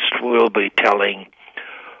announced, we'll be telling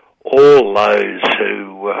all those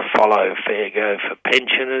who follow Fair Go for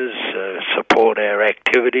Pensioners, support our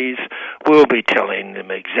activities, we'll be telling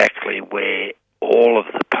them exactly where all of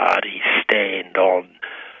the parties stand on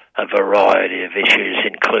a variety of issues,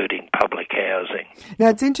 including public housing. Now,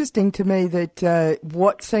 it's interesting to me that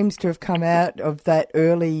what seems to have come out of that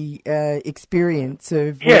early experience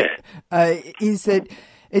of is that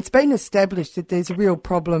it's been established that there's a real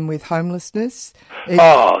problem with homelessness.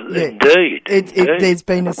 Indeed.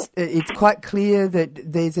 It's quite clear that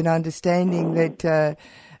there's an understanding that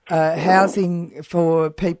housing for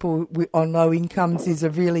people on low incomes is a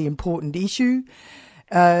really important issue.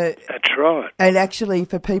 That's right. And actually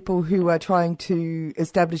for people who are trying to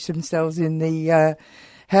establish themselves in the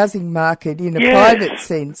housing market in a private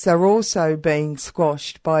sense are also being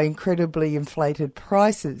squashed by incredibly inflated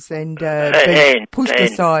prices and being pushed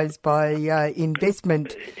aside by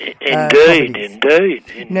investment. Indeed.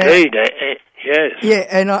 Yes. Yeah,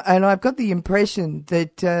 and I've got the impression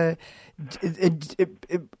that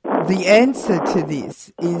the answer to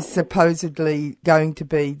this is supposedly going to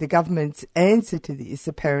be, the government's answer to this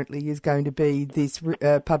apparently is going to be this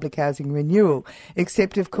public housing renewal,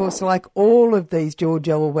 except of course like all of these George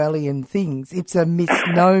Orwellian things, it's a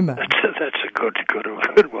misnomer. That's a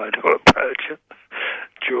good way to approach it,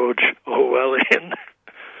 George Orwellian.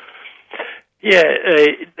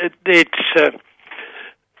 It's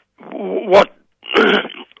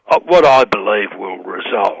what I believe will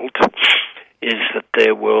result is that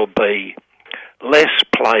there will be less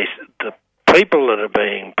place. The people that are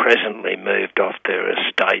being presently moved off their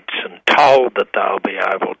estates and told that they'll be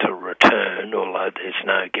able to return, although there's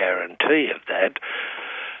no guarantee of that,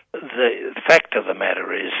 the fact of the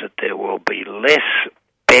matter is that there will be less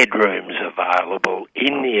bedrooms available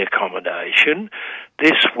in the accommodation.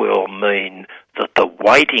 This will mean that the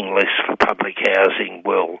waiting list for public housing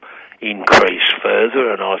will increase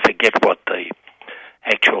further, and I forget what the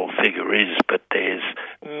actual figure is, but there's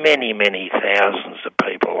many, many thousands of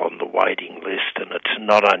people on the waiting list, and it's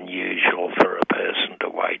not unusual for a person to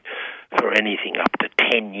wait for anything up to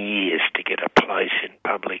 10 years to get a place in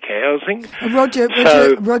public housing.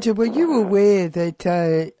 Roger, were you aware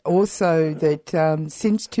that also that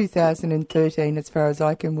since 2013, as far as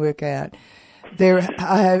I can work out, there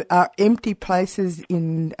are empty places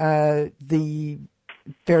in the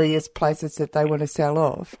various places that they want to sell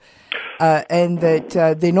off, and that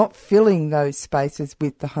they're not filling those spaces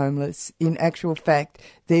with the homeless. In actual fact,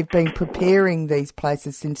 they've been preparing these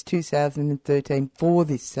places since 2013 for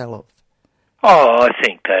this sell-off. Oh, I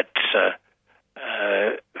think that's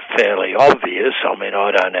fairly obvious. I mean,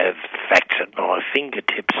 I don't have facts at my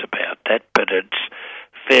fingertips about that, but it's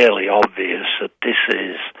fairly obvious that this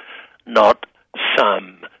is not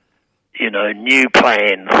some, new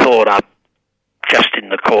plan thought up just in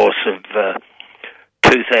the course of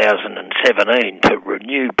 2017 to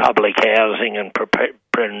renew public housing and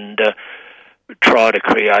try to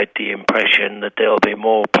create the impression that there'll be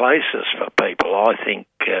more places for people. I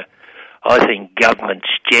think governments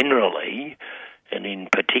generally, and in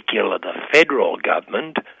particular the federal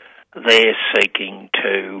government, they're seeking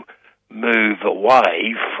to move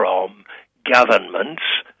away from governments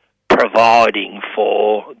providing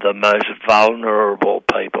for the most vulnerable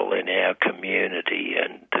people in our community.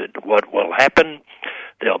 And what will happen,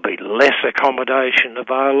 there'll be less accommodation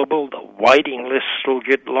available, the waiting lists will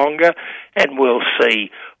get longer, and we'll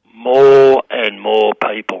see more and more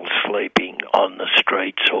people sleeping on the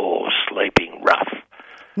streets or sleeping rough.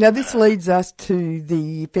 Now, this leads us to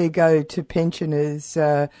the Fair Go to Pensioners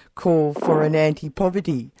call for an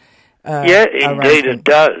anti-poverty yeah, indeed it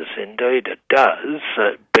does. Indeed it does,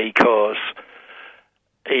 because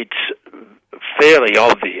it's fairly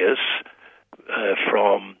obvious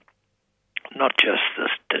from not just the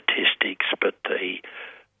statistics but the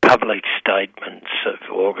public statements of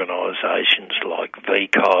organisations like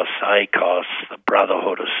VCOS, ACOS, the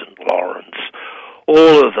Brotherhood of St Lawrence,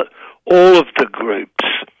 all of the groups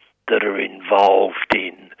that are involved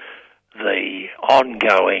in the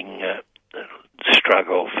ongoing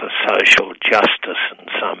struggle for social justice and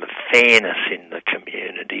some fairness in the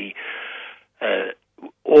community,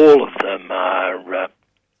 all of them are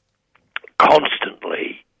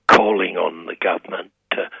constantly calling on the government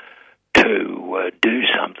to do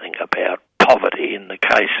something about poverty. In the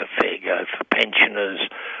case of Fair Go for Pensioners,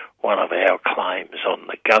 one of our claims on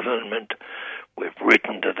the government, we've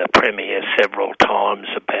written to the Premier several times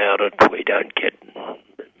about it, we don't get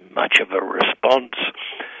much of a response,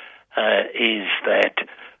 is that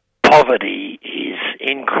poverty is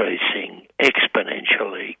increasing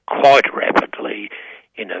exponentially, quite rapidly,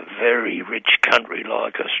 in a very rich country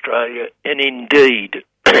like Australia, and indeed,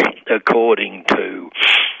 according to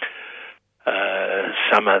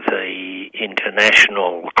some of the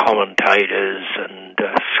international commentators and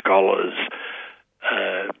scholars,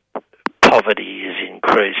 poverty is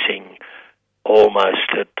increasing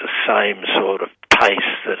almost at the same sort of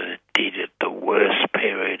pace that it did at the worst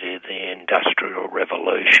period of the Industrial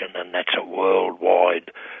Revolution, and that's a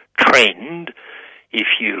worldwide trend. If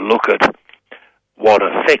you look at what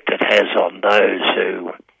effect it has on those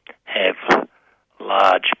who have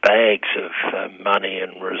large bags of money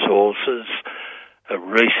and resources, a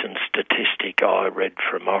recent statistic I read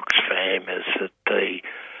from Oxfam is that the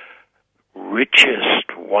richest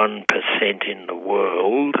 1% in the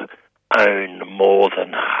world own more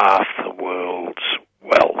than half the world's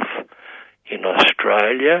wealth. In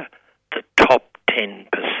Australia, the top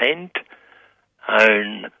 10%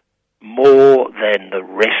 own more than the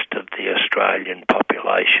rest of the Australian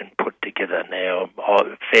population put together. Now,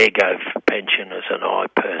 Fair Go for Pensioners and I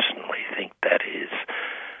personally think that is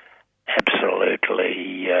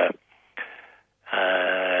absolutely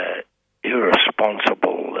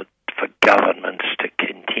irresponsible for governments to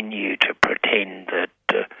continue to pretend that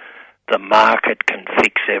the market can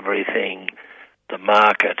fix everything. The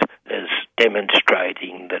market is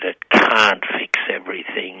demonstrating that it can't fix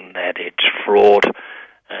everything, that it's fraught,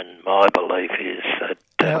 and my belief is that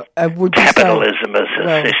capitalism as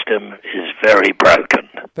a system is very broken.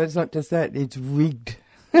 But it's not just that; it's rigged.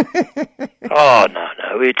 Oh no!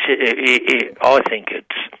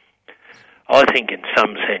 I think in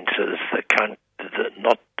some senses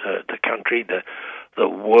the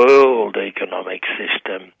world economic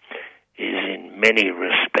system is in many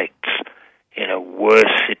respects in a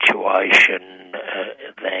worse situation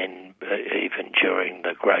than even during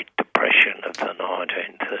the Great Depression of the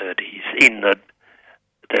 1930s, in that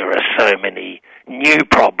there are so many new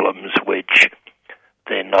problems which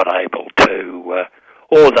they're not able to,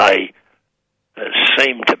 or they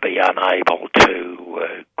seem to be unable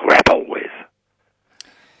to grapple with.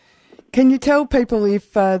 Can you tell people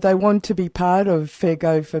if they want to be part of Fair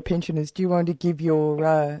Go for Pensioners? Do you want to give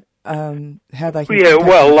your how they can? Yeah,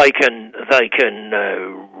 well, they can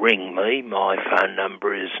ring me. My phone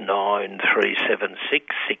number is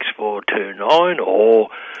 9376-6429, or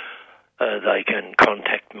they can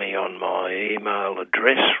contact me on my email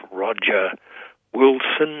address, Roger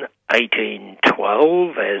Wilson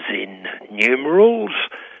 1812, as in numerals,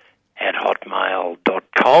 at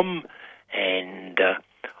com, and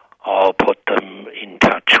I'll put them in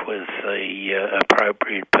touch with the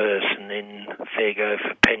appropriate person in Fairgo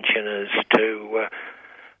for pensioners to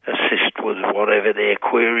assist with whatever their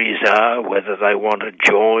queries are, whether they want to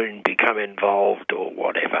join, become involved, or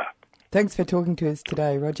whatever. Thanks for talking to us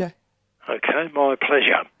today, Roger. Okay, my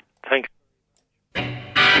pleasure. Thanks.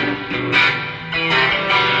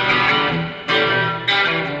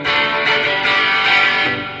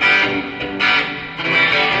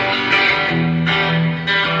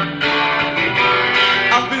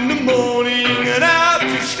 Up in the morning and out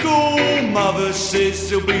to school, mother says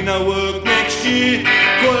there'll be no work next year.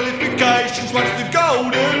 Qualifications, what's the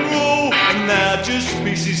golden rule? And now just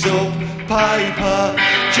pieces of paper.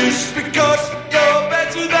 Just because you're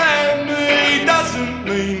better than me doesn't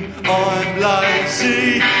mean I'm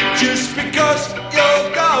lazy. Just because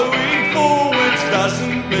you're going forwards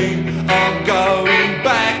doesn't mean I'm going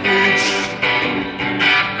backwards.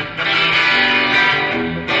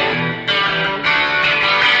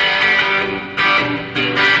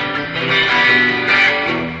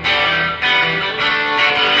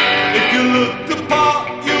 If you look the part,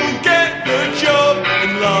 you'll get the job.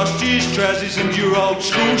 In last year's trousers and your old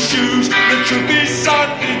school shoes. The truth is, son,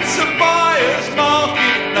 it's a buyer's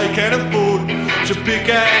market. They can afford to pick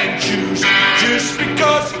and choose. Just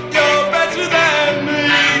because you're better than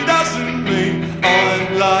me doesn't mean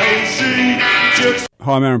I'm lazy. Just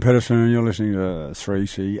Hi, I'm Aaron Pedersen, and you're listening to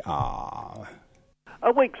 3CR.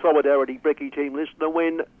 A week Solidarity Brekkie team listener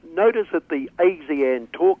when notice at the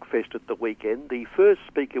ASEAN Talk Fest at the weekend, the first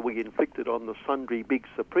speaker we inflicted on the sundry big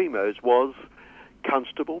Supremos was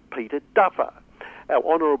Constable Peter Duffer, our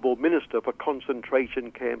Honourable Minister for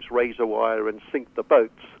Concentration Camps, Razor Wire and Sink the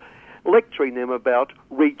Boats, lecturing them about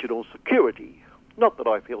regional security. Not that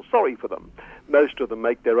I feel sorry for them. Most of them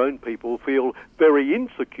make their own people feel very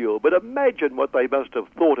insecure, but imagine what they must have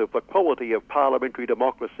thought of the quality of parliamentary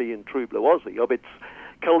democracy in True Blue Aussie, of its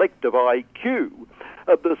collective IQ,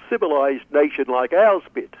 of the civilised nation like ours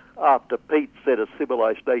bit, after Pete said a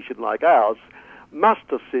civilised nation like ours must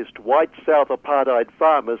assist white South apartheid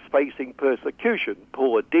farmers facing persecution,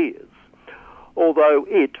 poor dears. Although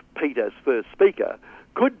it, Pete as first speaker,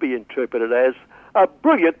 could be interpreted as a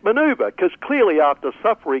brilliant manoeuvre, because clearly after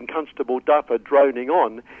suffering Constable Duffer droning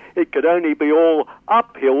on, it could only be all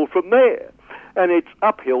uphill from there. And it's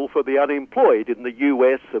uphill for the unemployed in the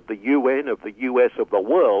US of the UN, of the US of the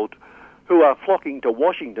world, who are flocking to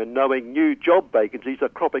Washington knowing new job vacancies are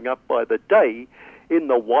cropping up by the day in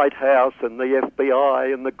the White House and the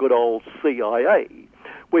FBI and the good old CIA.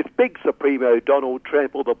 With Big Supremo Donald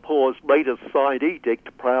Trample the Paw's latest signed edict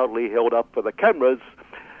proudly held up for the cameras,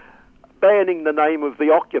 banning the name of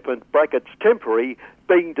the occupant, brackets temporary,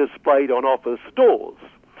 being displayed on office doors.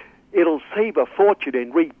 It'll save a fortune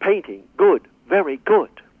in repainting. Good, very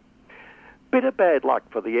good. Bit of bad luck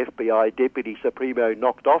for the FBI Deputy Supremo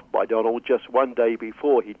knocked off by Donald just one day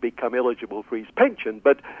before he'd become eligible for his pension,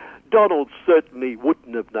 but Donald certainly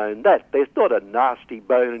wouldn't have known that. There's not a nasty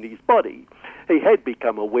bone in his body. He had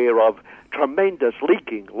become aware of tremendous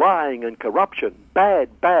leaking, lying and corruption, bad,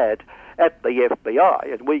 at the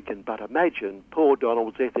FBI, and we can but imagine poor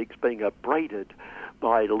Donald's ethics being abraded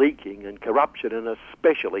by leaking and corruption, and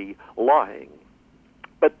especially lying.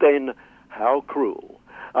 But then, how cruel.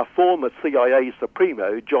 A former CIA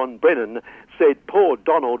Supremo, John Brennan, said poor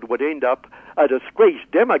Donald would end up a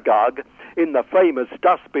disgraced demagogue in the famous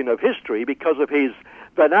dustbin of history because of his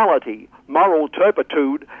venality, moral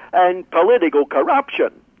turpitude, and political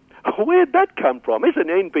corruption. Where'd that come from?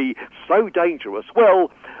 Isn't envy so dangerous?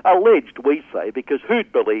 Well, alleged, we say, because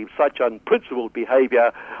who'd believe such unprincipled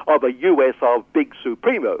behaviour of a US of Big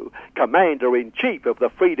Supremo, Commander-in-Chief of the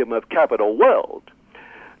Freedom of Capital world?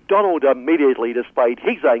 Donald immediately displayed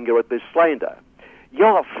his anger at this slander.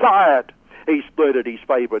 "You're fired," he splurted his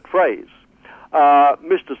favourite phrase.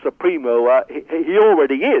 Mr. Supremo, he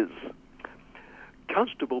already is.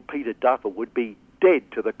 Constable Peter Duffer would be dead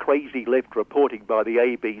to the crazy left reporting by the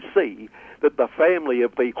ABC that the family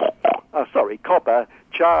of the copper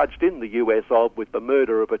charged in the US of with the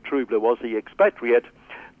murder of a True Blue Aussie expatriate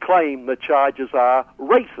claim the charges are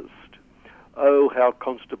racist. Oh, how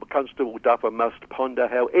Constable Duffer must ponder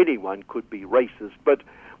how anyone could be racist, but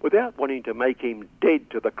without wanting to make him dead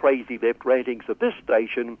to the crazy left rantings of this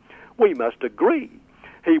station, we must agree.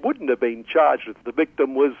 He wouldn't have been charged if the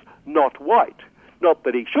victim was not white. Not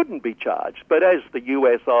that he shouldn't be charged, but as the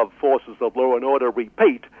US of Forces of Law and Order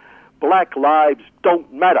repeat, black lives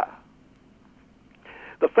don't matter.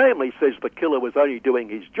 The family says the killer was only doing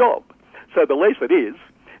his job, so the less it is,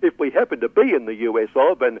 if we happen to be in the US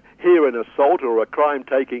of and hear an assault or a crime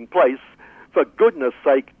taking place, for goodness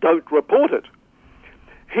sake, don't report it.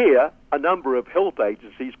 Here, a number of health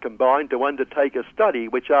agencies combined to undertake a study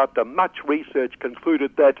which, after much research,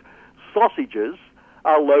 concluded that sausages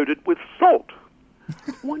are loaded with salt.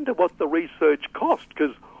 Wonder what the research cost,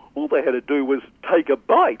 because all they had to do was take a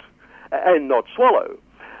bite and not swallow.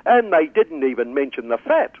 And they didn't even mention the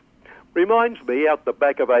fat. Reminds me, out the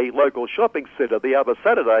back of a local shopping centre the other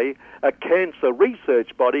Saturday, a cancer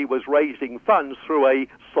research body was raising funds through a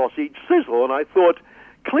sausage sizzle, and I thought,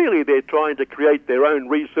 clearly they're trying to create their own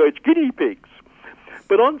research guinea pigs.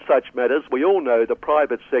 But on such matters, we all know the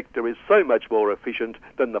private sector is so much more efficient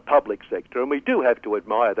than the public sector, and we do have to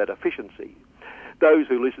admire that efficiency. Those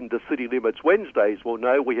who listen to City Limits Wednesdays will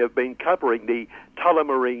know we have been covering the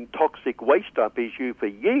Tullamarine toxic waste dump issue for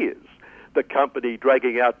years, the company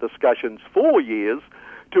dragging out discussions for years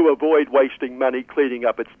to avoid wasting money cleaning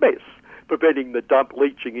up its mess, preventing the dump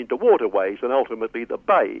leaching into waterways and ultimately the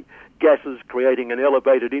bay, gases creating an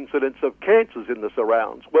elevated incidence of cancers in the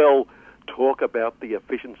surrounds. Well, talk about the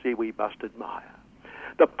efficiency we must admire.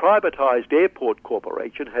 The privatised Airport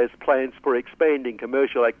Corporation has plans for expanding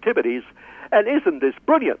commercial activities, and isn't this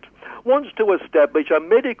brilliant? Wants to establish a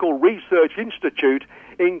medical research institute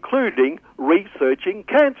including researching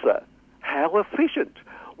cancer. How efficient.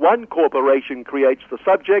 One corporation creates the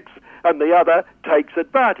subjects and the other takes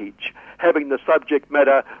advantage, having the subject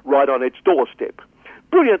matter right on its doorstep.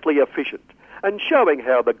 Brilliantly efficient, and showing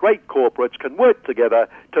how the great corporates can work together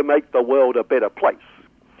to make the world a better place.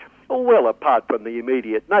 Well, apart from the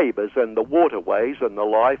immediate neighbours and the waterways and the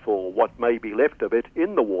life, or what may be left of it,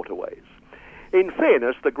 in the waterways. In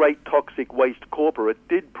fairness, the great toxic waste corporate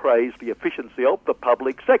did praise the efficiency of the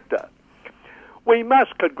public sector. We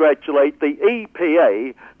must congratulate the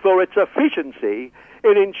EPA for its efficiency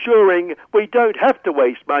in ensuring we don't have to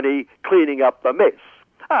waste money cleaning up the mess.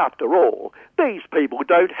 After all, these people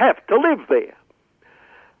don't have to live there.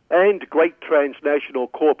 And great transnational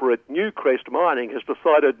corporate Newcrest Mining has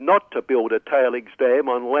decided not to build a tailings dam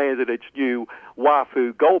on land at its new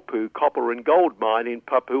Wafu-Golpu copper and gold mine in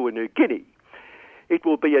Papua New Guinea. It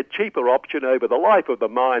will be a cheaper option over the life of the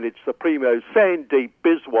mine, its Supremo Sandeep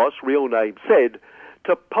Biswas, real name, said,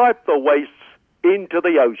 to pipe the wastes into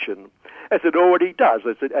the ocean, as it already does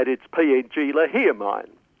at its PNG Lahire mine.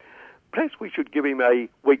 Perhaps we should give him a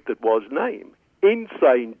week that was name,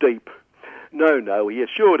 Insane Deep. No, he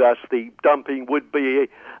assured us the dumping would be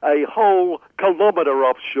a whole kilometre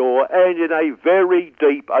offshore and in a very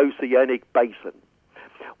deep oceanic basin.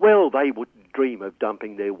 Well, they wouldn't dream of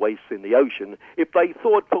dumping their wastes in the ocean if they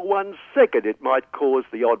thought for 1 second it might cause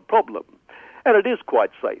the odd problem. And it is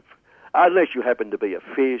quite safe, unless you happen to be a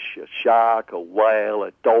fish, a shark, a whale,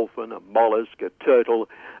 a dolphin, a mollusk, a turtle,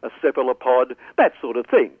 a cephalopod, that sort of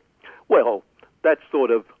thing. Well, that sort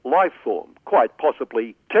of life form, quite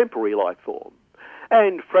possibly temporary life form.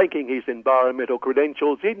 And franking his environmental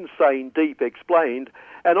credentials, Insane Deep explained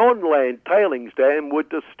an on-land tailings dam would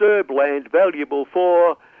disturb land valuable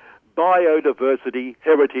for biodiversity,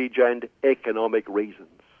 heritage and economic reasons.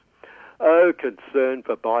 Oh, concern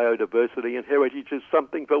for biodiversity and heritage is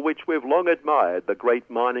something for which we've long admired the great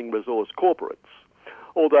mining resource corporates,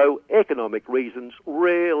 although economic reasons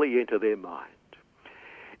rarely enter their mind.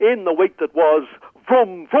 In the week that was,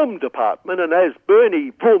 Vroom Vroom Department, and as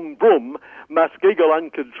Bernie Vroom Vroom must giggle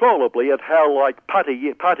uncontrollably at how like putty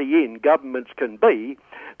in governments can be,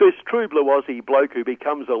 this true blue Aussie bloke who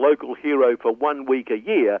becomes a local hero for 1 week a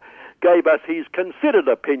year gave us his considered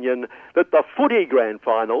opinion that the footy grand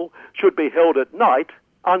final should be held at night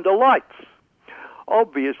under lights.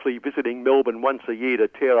 Obviously, visiting Melbourne once a year to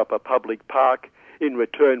tear up a public park in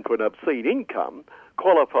return for an obscene income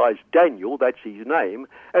qualifies Daniel, that's his name,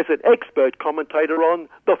 as an expert commentator on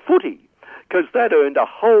the footy, because that earned a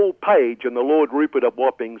whole page in the Lord Rupert of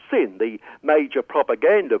Wapping Sin, the major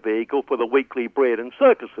propaganda vehicle for the weekly bread and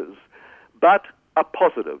circuses. But a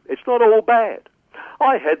positive. It's not all bad.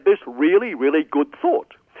 I had this really, really good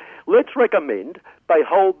thought. Let's recommend they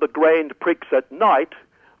hold the Grand Prix at night,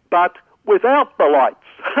 but without the lights.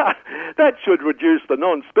 That should reduce the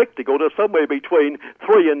non-spectacle to somewhere between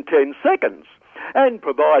 3 and 10 seconds and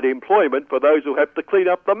provide employment for those who have to clean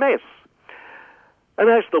up the mess. And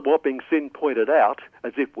as the Wapping Sin pointed out,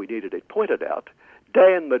 as if we needed it pointed out,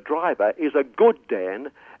 Dan the driver is a good Dan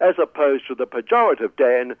as opposed to the pejorative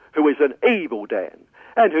Dan who is an evil Dan,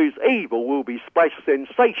 and whose evil will be splashed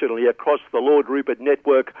sensationally across the Lord Rupert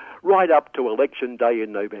network right up to Election Day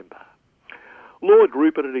in November. Lord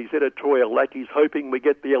Rupert and his editorial lackeys hoping we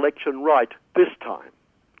get the election right this time.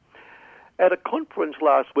 At a conference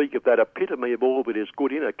last week of that epitome of all that is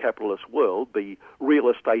good in a capitalist world, the real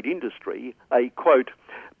estate industry, a, quote,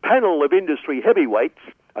 panel of industry heavyweights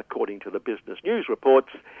according to the Business News reports,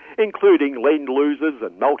 including Lend Losers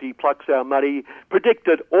and Multiplex Our Money,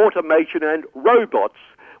 predicted automation and robots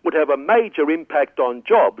would have a major impact on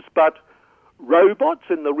jobs. But robots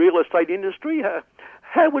in the real estate industry?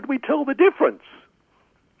 How would we tell the difference?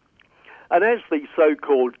 And as the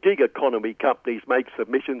so-called gig economy companies make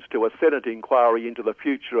submissions to a Senate inquiry into the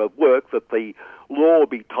future of work that the law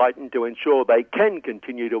be tightened to ensure they can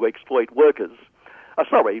continue to exploit workers,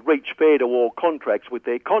 reach fair-to-all contracts with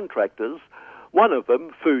their contractors, one of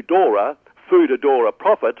them, Foodora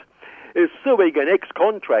Profit, is suing an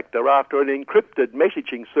ex-contractor after an encrypted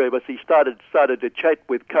messaging service he started to chat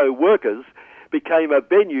with co-workers became a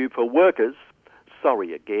venue for workers,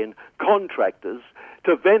 contractors,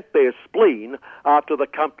 to vent their spleen after the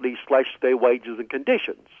company slashed their wages and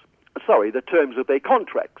conditions. The terms of their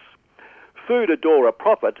contracts. Foodora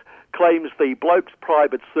Profit claims the bloke's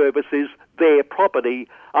private service is their property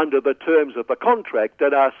under the terms of the contract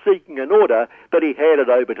and are seeking an order that he handed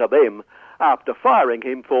over to them after firing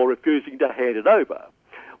him for refusing to hand it over.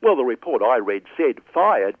 Well, the report I read said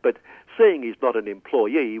fired, but seeing he's not an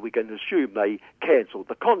employee, we can assume they cancelled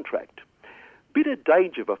the contract. Bit of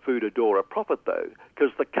danger for Foodora Profit, though,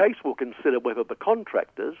 because the case will consider whether the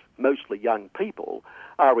contractors, mostly young people,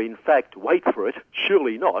 are in fact, wait for it,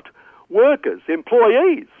 surely not, workers,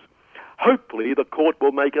 employees. Hopefully the court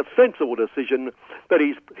will make a sensible decision that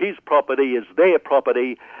his property is their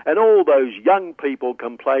property and all those young people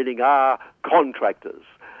complaining are contractors.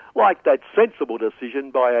 Like that sensible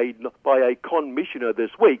decision by a commissioner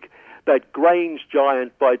this week that Grange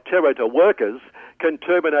giant Viterra Workers can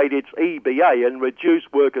terminate its EBA and reduce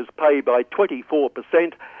workers' pay by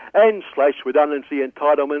 24% and slash redundancy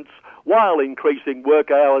entitlements while increasing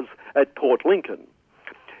work hours at Port Lincoln.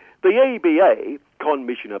 The EBA,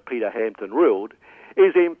 Commissioner Peter Hampton ruled,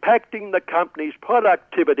 is impacting the company's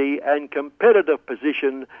productivity and competitive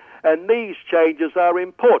position, and these changes are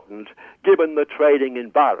important given the trading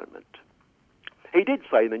environment. He did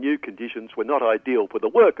say the new conditions were not ideal for the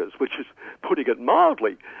workers, which is putting it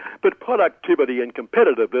mildly, but productivity and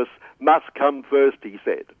competitiveness must come first, he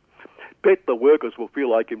said. Bet the workers will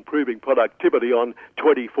feel like improving productivity on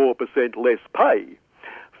 24% less pay.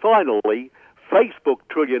 Finally, Facebook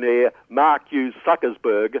trillionaire Mark Hughes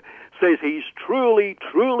Zuckerberg says he's truly,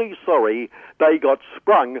 truly sorry they got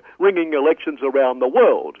sprung ringing elections around the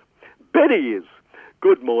world. Bet he is.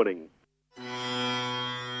 Good morning.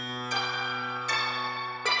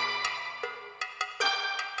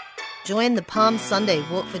 Join the Palm Sunday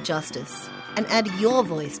Walk for Justice and add your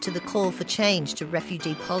voice to the call for change to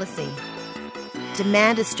refugee policy.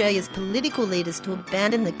 Demand Australia's political leaders to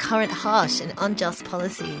abandon the current harsh and unjust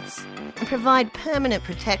policies and provide permanent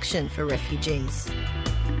protection for refugees.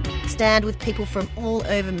 Stand with people from all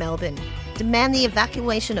over Melbourne. Demand the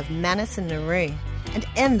evacuation of Manus and Nauru and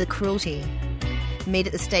end the cruelty. Meet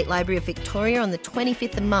at the State Library of Victoria on the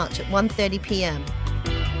 25th of March at 1:30 p.m.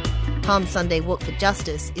 Palm Sunday Walk for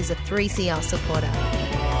Justice is a 3CR supporter.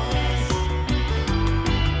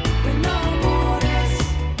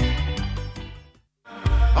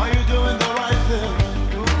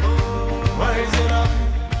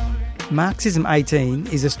 Marxism 18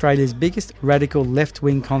 is Australia's biggest radical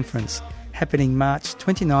left-wing conference, happening March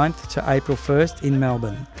 29th to April 1st in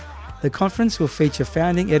Melbourne. The conference will feature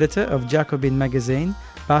founding editor of Jacobin magazine,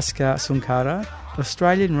 Bhaskar Sunkara,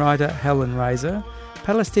 Australian writer Helen Razer,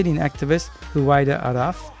 Palestinian activist Huwaida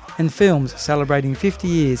Araf, and films celebrating 50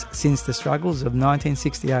 years since the struggles of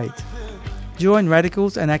 1968. Join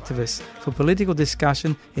radicals and activists for political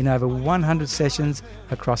discussion in over 100 sessions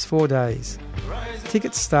across 4 days.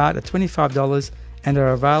 Tickets start at $25 and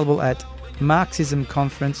are available at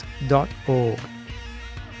marxismconference.org.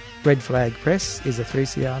 Red Flag Press is a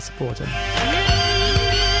 3CR supporter.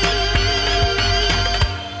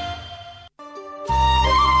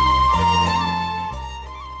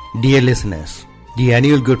 Dear listeners, the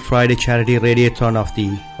annual Good Friday Charity Radiothon of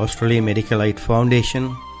the Australian Medical Aid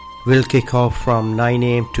Foundation will kick off from 9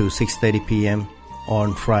 a.m. to 6:30 p.m.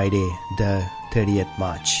 on Friday, the 30th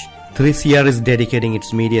March. 3CR is dedicating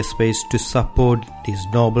its media space to support this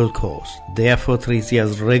noble cause. Therefore,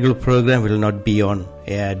 3CR's regular program will not be on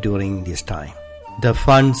air during this time. The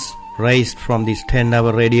funds raised from this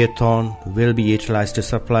 10-hour radiothon will be utilized to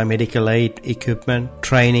supply medical aid, equipment,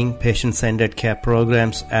 training, patient-centered care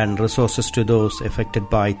programs, and resources to those affected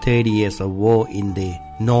by 30 years of war in the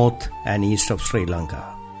north and east of Sri Lanka.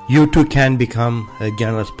 You too can become a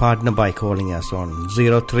generous partner by calling us on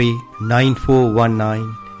 03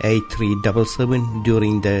 9419 8377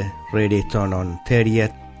 during the radiothon on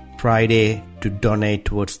 30th Friday to donate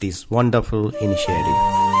towards this wonderful initiative.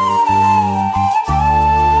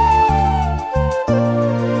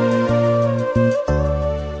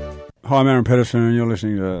 Hi, I'm Aaron Pedersen, and you're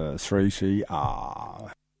listening to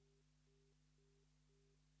 3CR.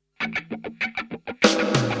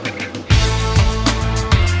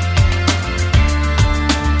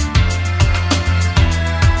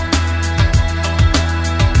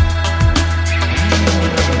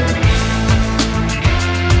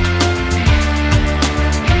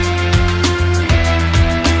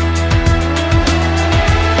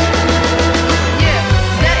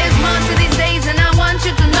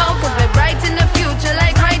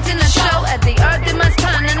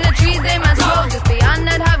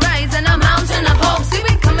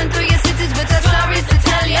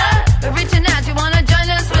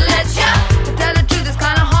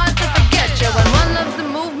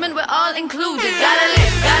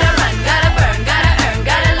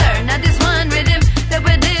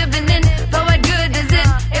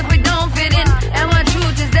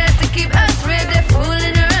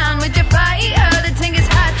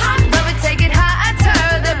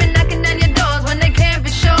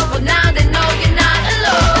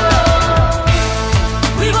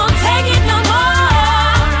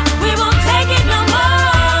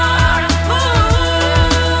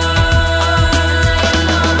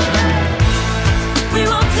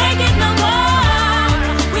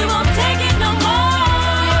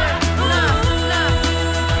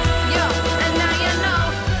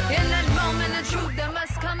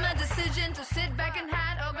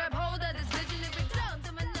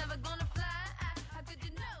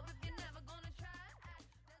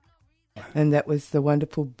 And that was the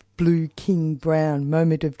wonderful Blue King Brown,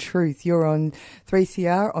 Moment of Truth. You're on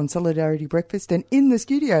 3CR on Solidarity Breakfast. And in the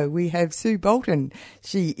studio, we have Sue Bolton.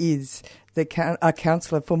 She is a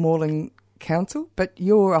councillor for Moreland Council, but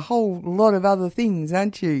you're a whole lot of other things,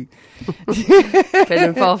 aren't you? Been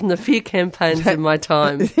involved in a few campaigns in my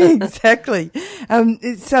time. Exactly.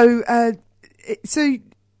 So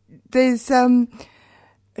there's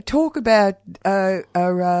talk about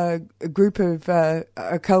a group of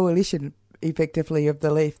a coalition, effectively, of the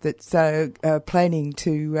left that's planning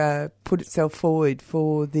to put itself forward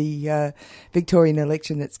for the Victorian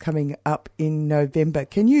election that's coming up in November.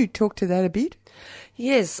 Can you talk to that a bit?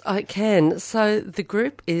 Yes, I can. So the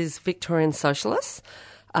group is Victorian Socialists.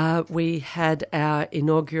 We had our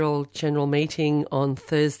inaugural general meeting on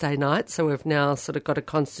Thursday night, so we've now sort of got a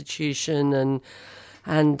constitution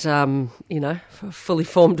and fully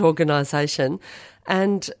formed organisation.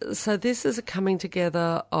 And so this is a coming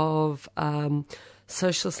together of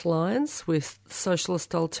Socialist Alliance with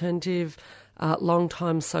Socialist Alternative,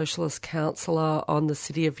 long-time Socialist councillor on the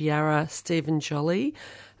City of Yarra, Stephen Jolly,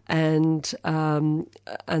 and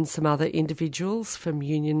some other individuals from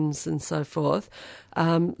unions and so forth.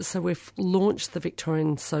 So we've launched the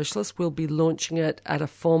Victorian Socialists. We'll be launching it at a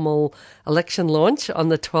formal election launch on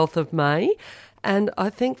the 12th of May. And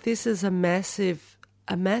I think this is a massive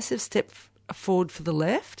step forward for the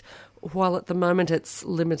left, while at the moment it's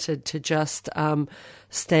limited to just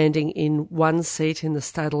standing in one seat in the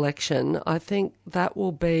state election. I think that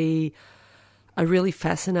will be a really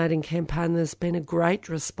fascinating campaign. There's been a great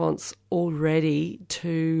response already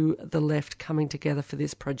to the left coming together for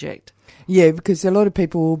this project. Yeah, because a lot of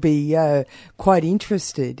people will be quite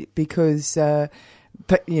interested because,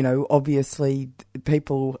 obviously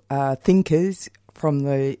people are thinkers from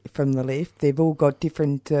the left. They've all got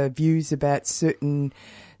different views about certain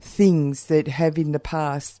things that have in the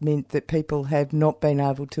past meant that people have not been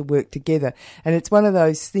able to work together. And it's one of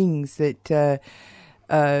those things that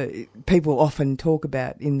people often talk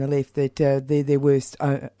about in the left, that they're their worst,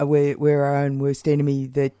 we're our own worst enemy,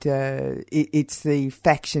 that it's the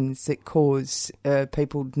factions that cause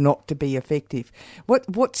people not to be effective.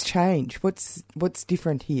 What's changed? What's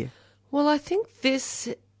different here? Well, I think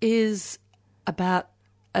this is about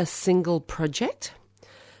a single project,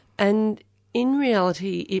 and in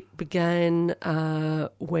reality it began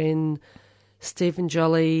when Stephen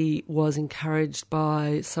Jolly was encouraged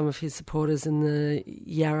by some of his supporters in the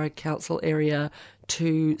Yarra Council area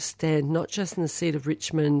to stand not just in the seat of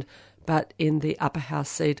Richmond but in the upper house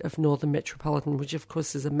seat of Northern Metropolitan, which of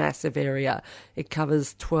course is a massive area. It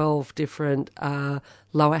covers 12 different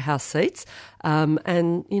lower house seats,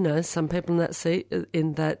 and some people in that seat,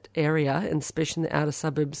 in that area, and especially in the outer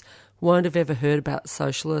suburbs, won't have ever heard about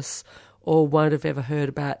socialists or won't have ever heard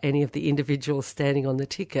about any of the individuals standing on the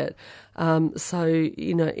ticket.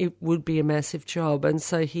 It would be a massive job. And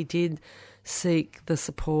so he did seek the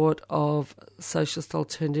support of Socialist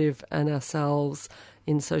Alternative and ourselves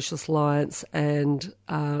in Socialist Alliance and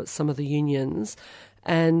some of the unions.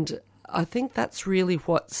 And I think that's really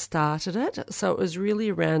what started it. So it was really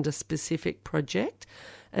around a specific project.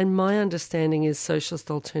 And my understanding is Socialist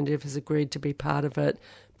Alternative has agreed to be part of it,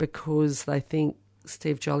 because they think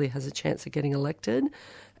Steve Jolly has a chance of getting elected.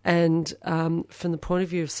 And from the point of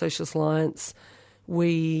view of Socialist Alliance,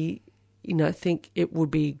 we, think it would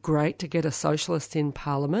be great to get a socialist in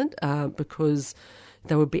Parliament because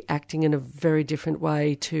they would be acting in a very different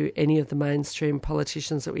way to any of the mainstream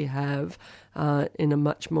politicians that we have, in a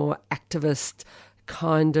much more activist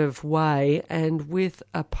kind of way, and with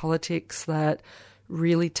a politics that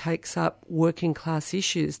really takes up working class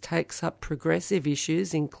issues, takes up progressive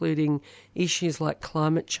issues, including issues like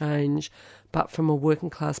climate change, but from a working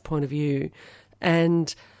class point of view.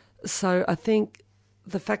 And so I think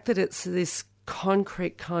the fact that it's this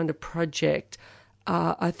concrete kind of project,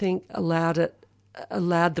 I think allowed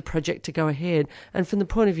the project to go ahead. And from the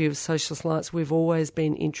point of view of Socialist Alliance, we've always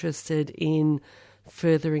been interested in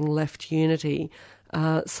furthering left unity.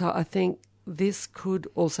 So I think this could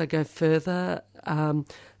also go further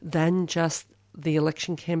than just the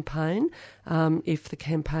election campaign, if the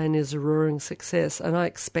campaign is a roaring success. And I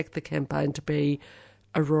expect the campaign to be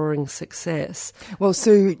a roaring success. Well,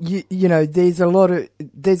 Sue, there's a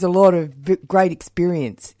lot of great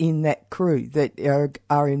experience in that crew that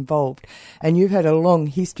are involved, and you've had a long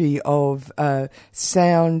history of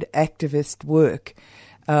sound activist work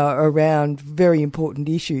around very important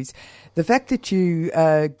issues. The fact that you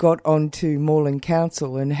got onto Moreland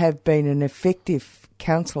Council and have been an effective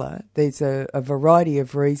councillor, there's a variety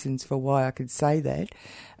of reasons for why I could say that,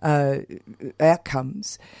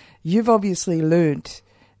 outcomes. You've obviously learnt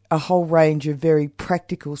a whole range of very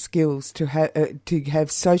practical skills to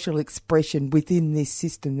have social expression within this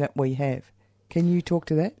system that we have. Can you talk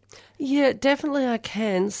to that? Yeah, definitely I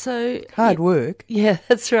can. So hard work. Yeah,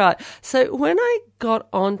 that's right. So when I got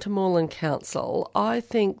onto Moreland Council, I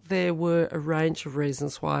think there were a range of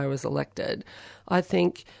reasons why I was elected. I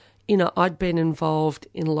think, I'd been involved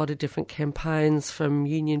in a lot of different campaigns, from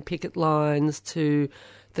union picket lines to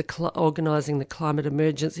organising the climate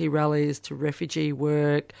emergency rallies to refugee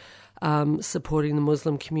work, supporting the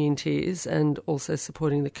Muslim communities and also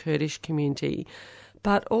supporting the Kurdish community.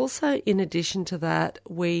 But also, in addition to that,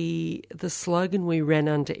 the slogan we ran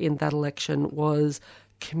under in that election was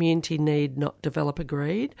community need, not developer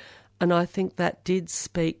greed. And I think that did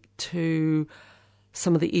speak to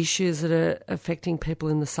some of the issues that are affecting people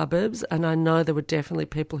in the suburbs. And I know there were definitely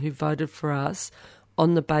people who voted for us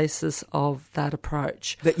on the basis of that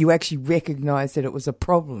approach. That you actually recognised that it was a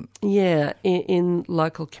problem. Yeah, in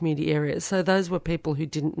local community areas. So those were people who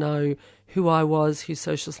didn't know who I was, who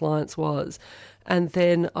Socialist Alliance was. And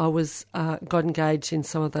then I got engaged in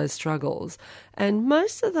some of those struggles. And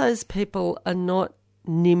most of those people are not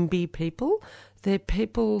NIMBY people. They're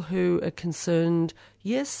people who are concerned,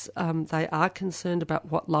 yes, they are concerned about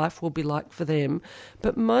what life will be like for them,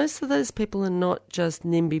 but most of those people are not just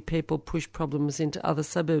NIMBY people push problems into other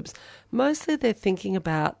suburbs. Mostly they're thinking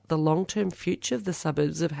about the long-term future of the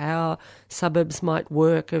suburbs, of how suburbs might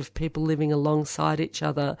work, of people living alongside each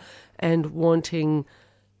other and wanting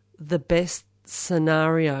the best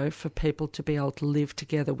scenario for people to be able to live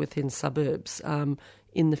together within suburbs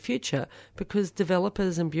in the future, because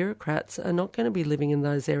developers and bureaucrats are not going to be living in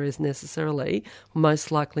those areas necessarily,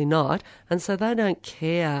 most likely not, and so they don't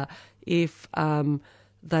care if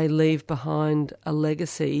they leave behind a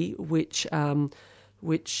legacy which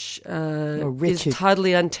is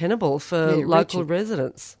totally untenable for local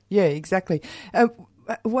residents. Yeah, exactly.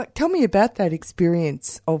 Tell me about that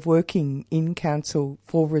experience of working in council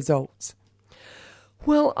for results.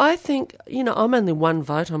 Well, I think, I'm only one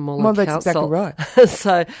vote on Moreland Council. Well, that's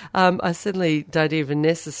exactly right. So I certainly don't even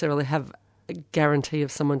necessarily have a guarantee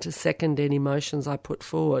of someone to second any motions I put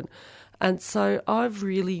forward. And so I've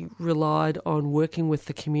really relied on working with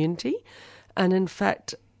the community. And in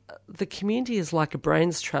fact, the community is like a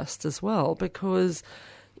brains trust as well, because,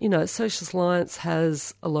 Socialist Alliance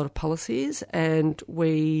has a lot of policies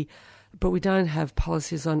but we don't have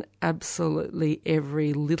policies on absolutely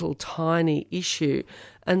every little tiny issue.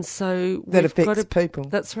 And so that affects people.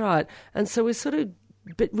 That's right. And so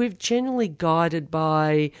we're generally guided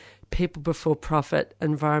by people before profit,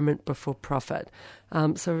 environment before profit.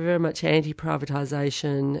 So we're very much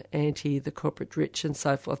anti-privatisation, anti the corporate rich and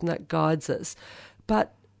so forth, and that guides us.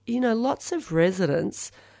 But, lots of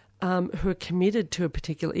residents who are committed to a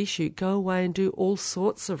particular issue go away and do all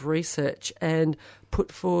sorts of research and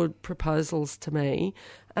put forward proposals to me.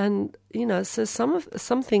 And, so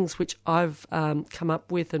some things which I've come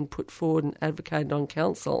up with and put forward and advocated on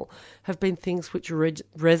council have been things which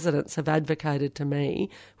residents have advocated to me,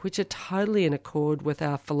 which are totally in accord with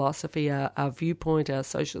our philosophy, our viewpoint, our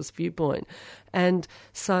socialist viewpoint. And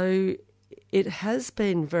so it has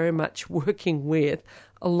been very much working with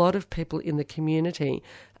a lot of people in the community.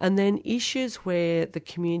 And then issues where the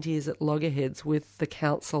community is at loggerheads with the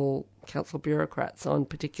council bureaucrats on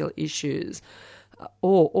particular issues,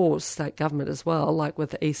 or state government as well, like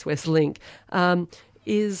with the East-West Link,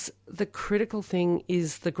 is the critical thing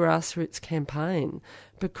is the grassroots campaign.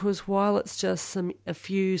 Because while it's just a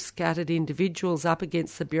few scattered individuals up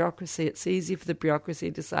against the bureaucracy, it's easy for the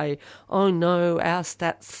bureaucracy to say, oh no, our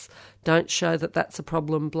stats don't show that that's a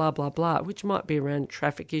problem, blah, blah, blah, which might be around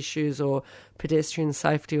traffic issues or pedestrian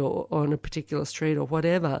safety or on a particular street or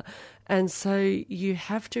whatever. And so you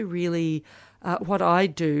have to really, what I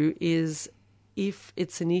do is, if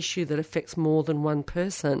it's an issue that affects more than one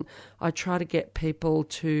person, I try to get people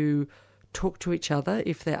to talk to each other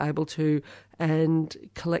if they're able to, and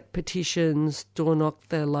collect petitions, door knock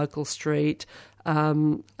their local street.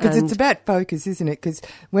 Because it's about focus, isn't it? Because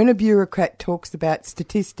when a bureaucrat talks about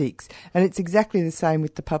statistics, and it's exactly the same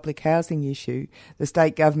with the public housing issue, the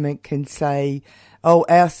state government can say, oh,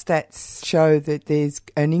 our stats show that there's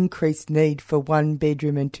an increased need for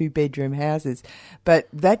 1-bedroom and 2-bedroom houses. But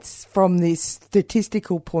that's from this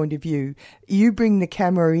statistical point of view. You bring the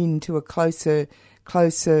camera into a closer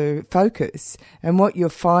focus, and what you're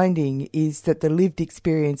finding is that the lived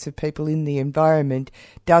experience of people in the environment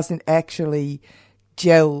doesn't actually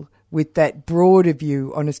gel with that broader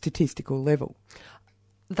view on a statistical level.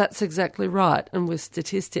 That's exactly right. And with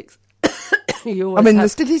statistics, the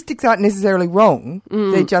statistics aren't necessarily wrong.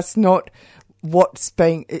 They're just not what's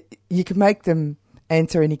being... You can make them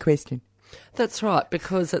answer any question. That's right,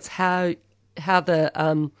 because it's how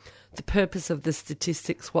the purpose of the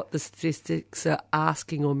statistics, what the statistics are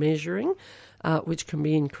asking or measuring, which can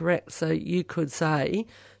be incorrect. So you could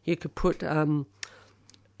put a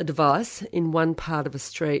device in one part of a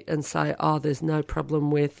street and say, oh, there's no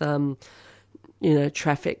problem with,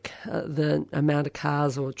 traffic, the amount of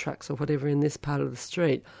cars or trucks or whatever in this part of the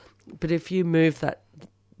street. But if you move that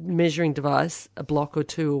measuring device a block or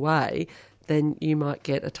two away, then you might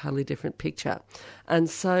get a totally different picture. And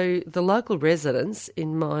so the local residents,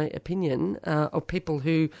 in my opinion, or people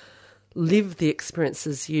who live the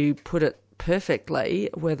experiences, you put it perfectly,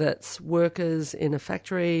 whether it's workers in a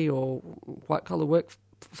factory or white-collar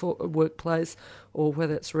workplace, or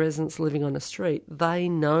whether it's residents living on a street, they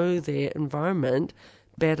know their environment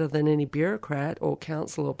better than any bureaucrat or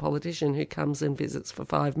council or politician who comes and visits for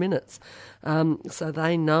 5 minutes. So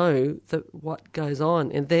they know what goes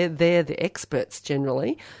on, and they're the experts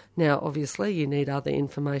generally. Now, obviously, you need other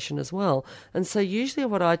information as well. And so usually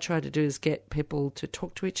what I try to do is get people to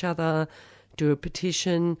talk to each other, do a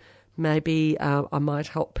petition. Maybe I might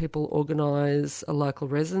help people organise a local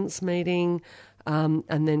residents meeting,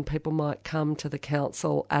 and then people might come to the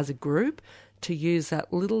council as a group to use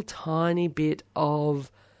that little tiny bit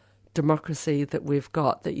of democracy that we've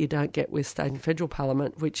got that you don't get with state and federal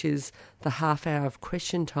parliament, which is the half hour of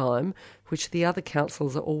question time, which the other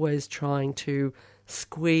councils are always trying to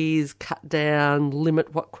squeeze, cut down,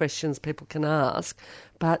 limit what questions people can ask.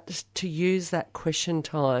 But to use that question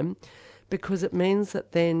time, because it means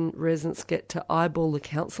that then residents get to eyeball the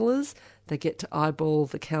councillors, they get to eyeball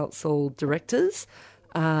the council directors,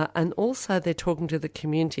 and also they're talking to the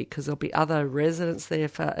community, because there'll be other residents there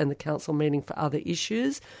in the council meeting for other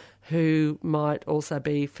issues who might also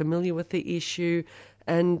be familiar with the issue.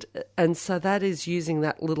 And so that is using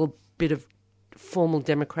that little bit of formal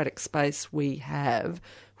democratic space we have,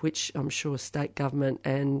 which I'm sure state government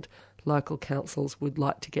and local councils would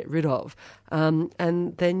like to get rid of.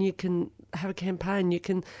 And then you can have a campaign.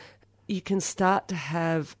 You can start to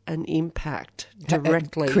have an impact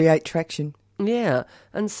directly. Create traction. Yeah,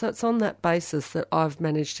 and so it's on that basis that I've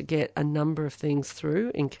managed to get a number of things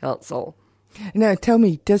through in council. Now, tell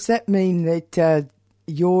me, does that mean that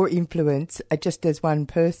your influence, just as one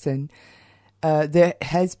person, there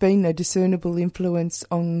has been a discernible influence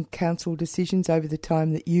on council decisions over the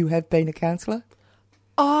time that you have been a councillor?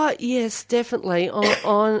 Oh, yes, definitely,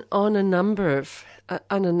 on a number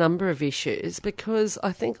of issues, because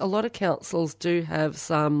I think a lot of councils do have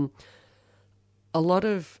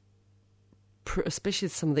especially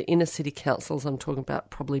some of the inner city councils, I'm talking about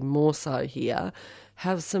probably more so here,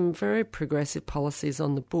 have some very progressive policies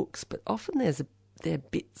on the books, but often they're a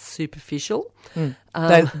bit superficial.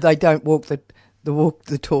 They don't walk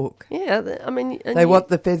the talk. Yeah, I mean... They want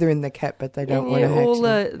the feather in the cap, but they don't want to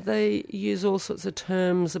actually... They use all sorts of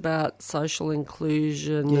terms about social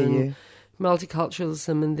inclusion and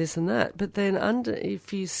multiculturalism and this and that, but then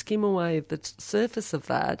if you skim away the surface of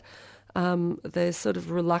that, they're sort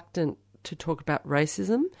of reluctant to talk about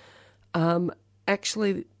racism.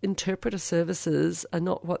 Actually, interpreter services are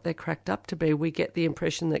not what they're cracked up to be. We get the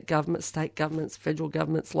impression that state governments, federal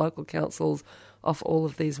governments, local councils off all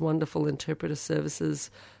of these wonderful interpreter services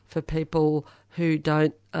for people who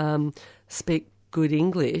don't speak good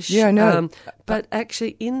English. Yeah, I know. But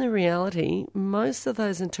actually, in the reality, most of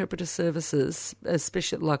those interpreter services,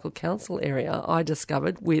 especially at the local council area, I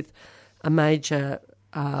discovered with a major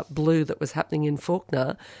blue that was happening in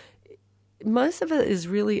Fawkner, most of it is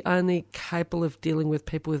really only capable of dealing with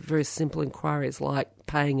people with very simple inquiries like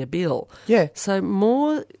paying a bill. Yeah. So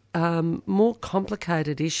more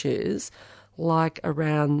complicated issues like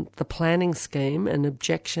around the planning scheme and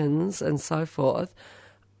objections and so forth,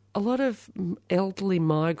 a lot of elderly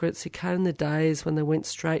migrants who came in the days when they went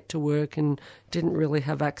straight to work and didn't really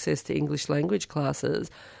have access to English language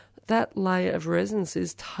classes, that layer of residents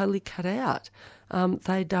is totally cut out.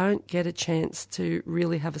 They don't get a chance to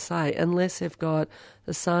really have a say unless they've got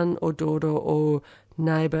a son or daughter or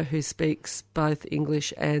neighbour who speaks both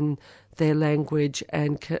English and their language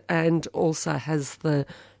and also has the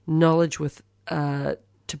knowledge with to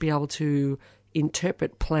be able to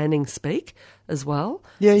interpret planning speak as well.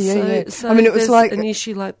 Yeah. So I mean, it was like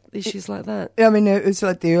issues like that. I mean, it was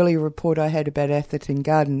like the earlier report I had about Atherton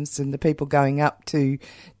Gardens and the people going up to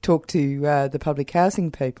talk to the public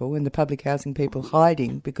housing people, and the public housing people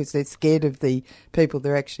hiding because they're scared of the people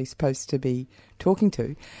they're actually supposed to be talking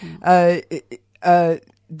to.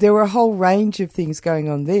 There were a whole range of things going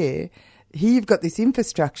on there. Here you've got this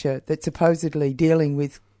infrastructure that's supposedly dealing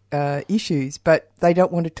with issues, but they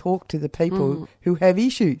don't want to talk to the people who have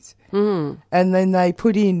issues. And then they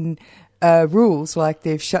put in rules like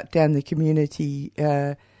they've shut down the community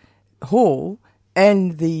hall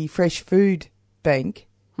and the fresh food bank,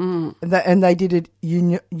 and they did it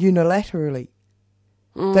unilaterally.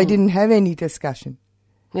 They didn't have any discussion.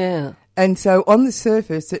 Yeah. And so on the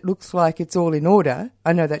surface, it looks like it's all in order.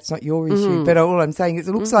 I know that's not your issue, but all I'm saying is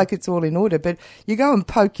it looks like it's all in order. But you go and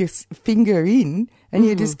poke your finger in and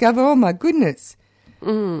you discover, oh, my goodness. I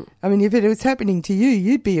mean, if it was happening to you,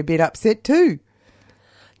 you'd be a bit upset too.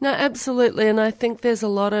 No, absolutely. And I think there's a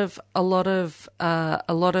lot of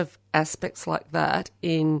aspects like that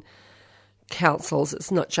in councils.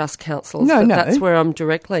 It's not just councils, but that's where I'm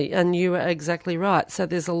directly. And you are exactly right. So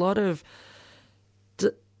there's a lot of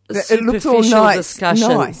it looks all nice Yeah.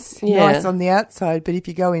 Nice on the outside, but if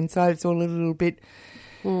you go inside, it's all a little bit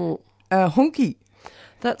honky.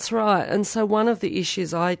 That's right. And so one of the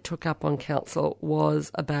issues I took up on council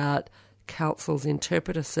was about council's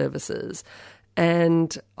interpreter services,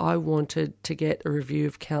 and I wanted to get a review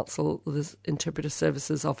of the interpreter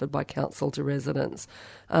services offered by council to residents.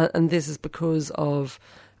 And this is because of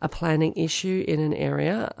a planning issue in an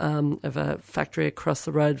area of a factory across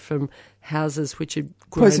the road from houses which had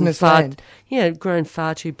grown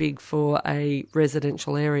far too big for a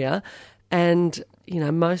residential area. And,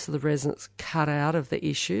 most of the residents cut out of the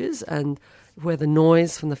issues, and where the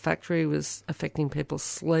noise from the factory was affecting people's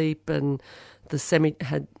sleep, and they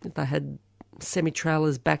had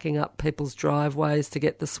semi-trailers backing up people's driveways to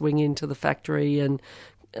get the swing into the factory and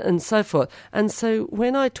so forth. And so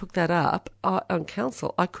when I took that up on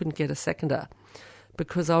council, I couldn't get a seconder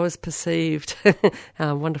because I was perceived,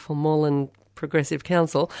 our wonderful Moreland Progressive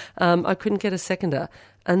Council, I couldn't get a seconder.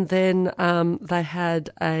 And then they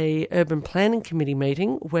had a urban planning committee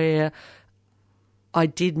meeting where I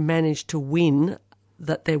did manage to win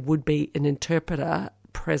that there would be an interpreter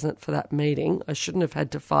present for that meeting. I shouldn't have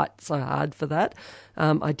had to fight so hard for that.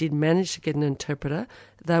 I did manage to get an interpreter.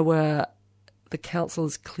 The council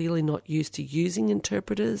is clearly not used to using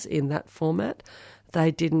interpreters in that format.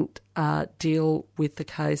 They didn't deal with the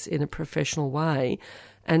case in a professional way.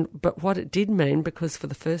 But what it did mean, because for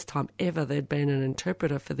the first time ever there'd been an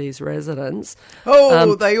interpreter for these residents.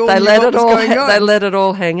 They let it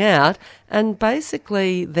all hang out, and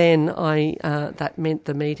basically then that meant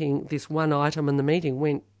the meeting. This one item in the meeting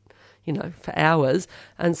went, for hours,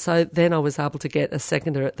 and so then I was able to get a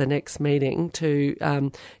seconder at the next meeting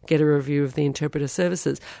to get a review of the interpreter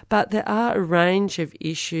services. But there are a range of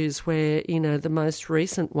issues where, the most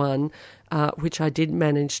recent one, which I did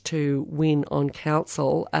manage to win on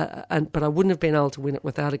council, but I wouldn't have been able to win it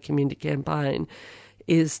without a community campaign,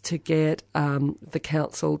 is to get the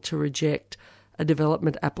council to reject a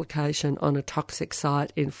development application on a toxic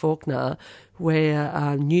site in Fawkner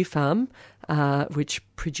where New Farm, which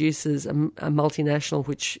produces a multinational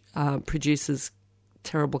which produces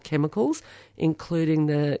terrible chemicals, including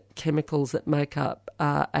the chemicals that make up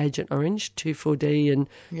Agent Orange, 2,4-D and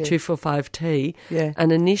 2,4,5-T. Yeah.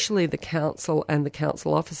 And initially the council and the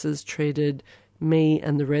council officers treated me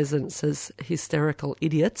and the residents as hysterical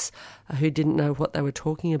idiots who didn't know what they were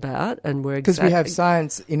talking about, and were because we have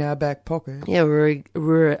science in our back pocket. Yeah, we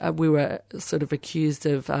were sort of accused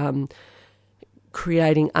of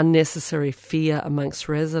creating unnecessary fear amongst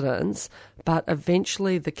residents, but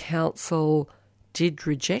eventually the council did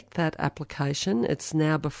reject that application. It's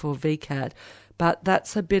now before VCAT, but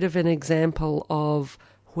that's a bit of an example of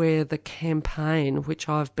where the campaign, which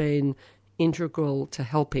I've been integral to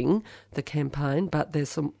helping the campaign, but there's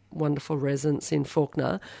some wonderful residents in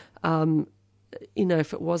Fawkner.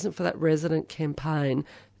 If it wasn't for that resident campaign,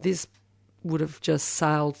 this would have just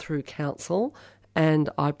sailed through council, and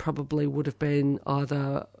I probably would have been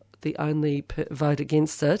either the only vote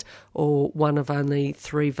against it or one of only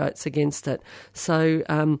 3 votes against it. So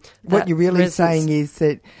what you're really saying is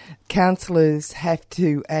that councillors have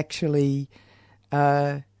to actually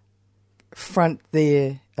front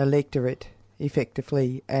their electorate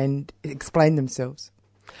effectively and explain themselves.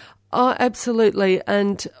 Oh, absolutely.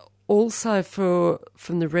 And also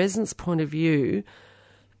from the residents' point of view,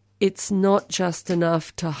 it's not just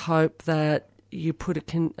enough to hope that you put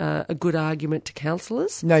a good argument to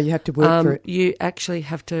councillors. No, you have to work for it. You actually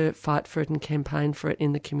have to fight for it and campaign for it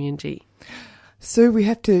in the community. Sue,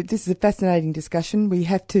 this is a fascinating discussion. We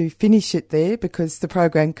have to finish it there because the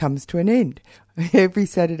program comes to an end every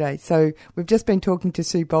Saturday. So we've just been talking to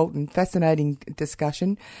Sue Bolton, fascinating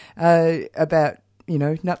discussion about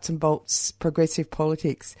nuts and bolts, progressive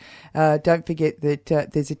politics. Don't forget that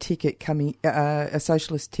there's a ticket coming, a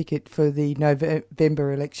socialist ticket for the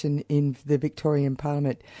November election in the Victorian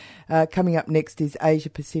Parliament. Coming up next is Asia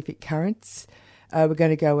Pacific Currents. We're going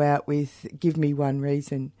to go out with Give Me One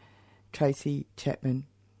Reason, Tracy Chapman.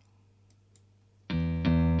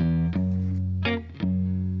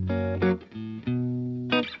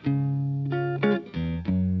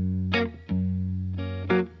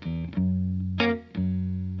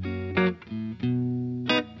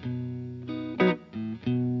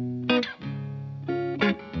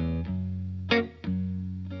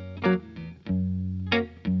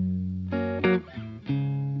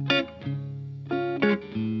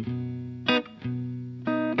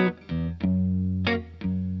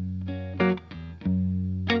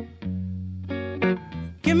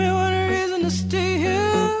 Give me one reason to stay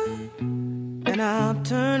here, and I'll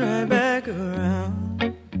turn right back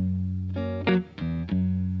around.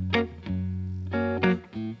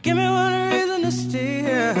 Give me one reason to stay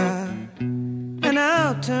here, and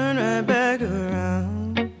I'll turn right back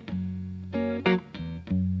around.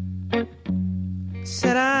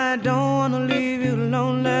 Said I don't want to leave you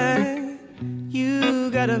lonely. You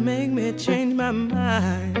gotta make me change my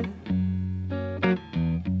mind.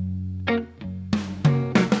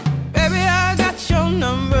 Your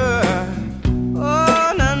number, oh,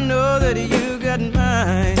 and I know that you got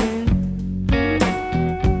mine.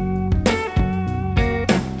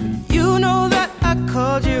 You know that I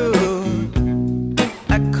called you,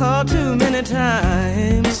 I called too many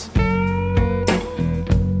times.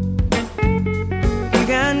 You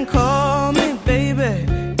can call me, baby,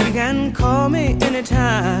 you can call me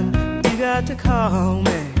anytime. You got to call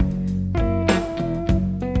me.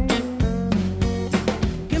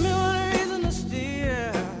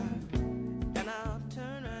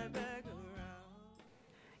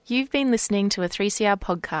 You've been listening to a 3CR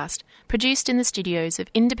podcast produced in the studios of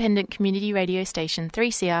independent community radio station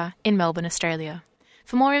 3CR in Melbourne, Australia.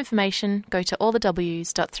 For more information, go to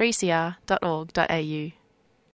allthews.3cr.org.au.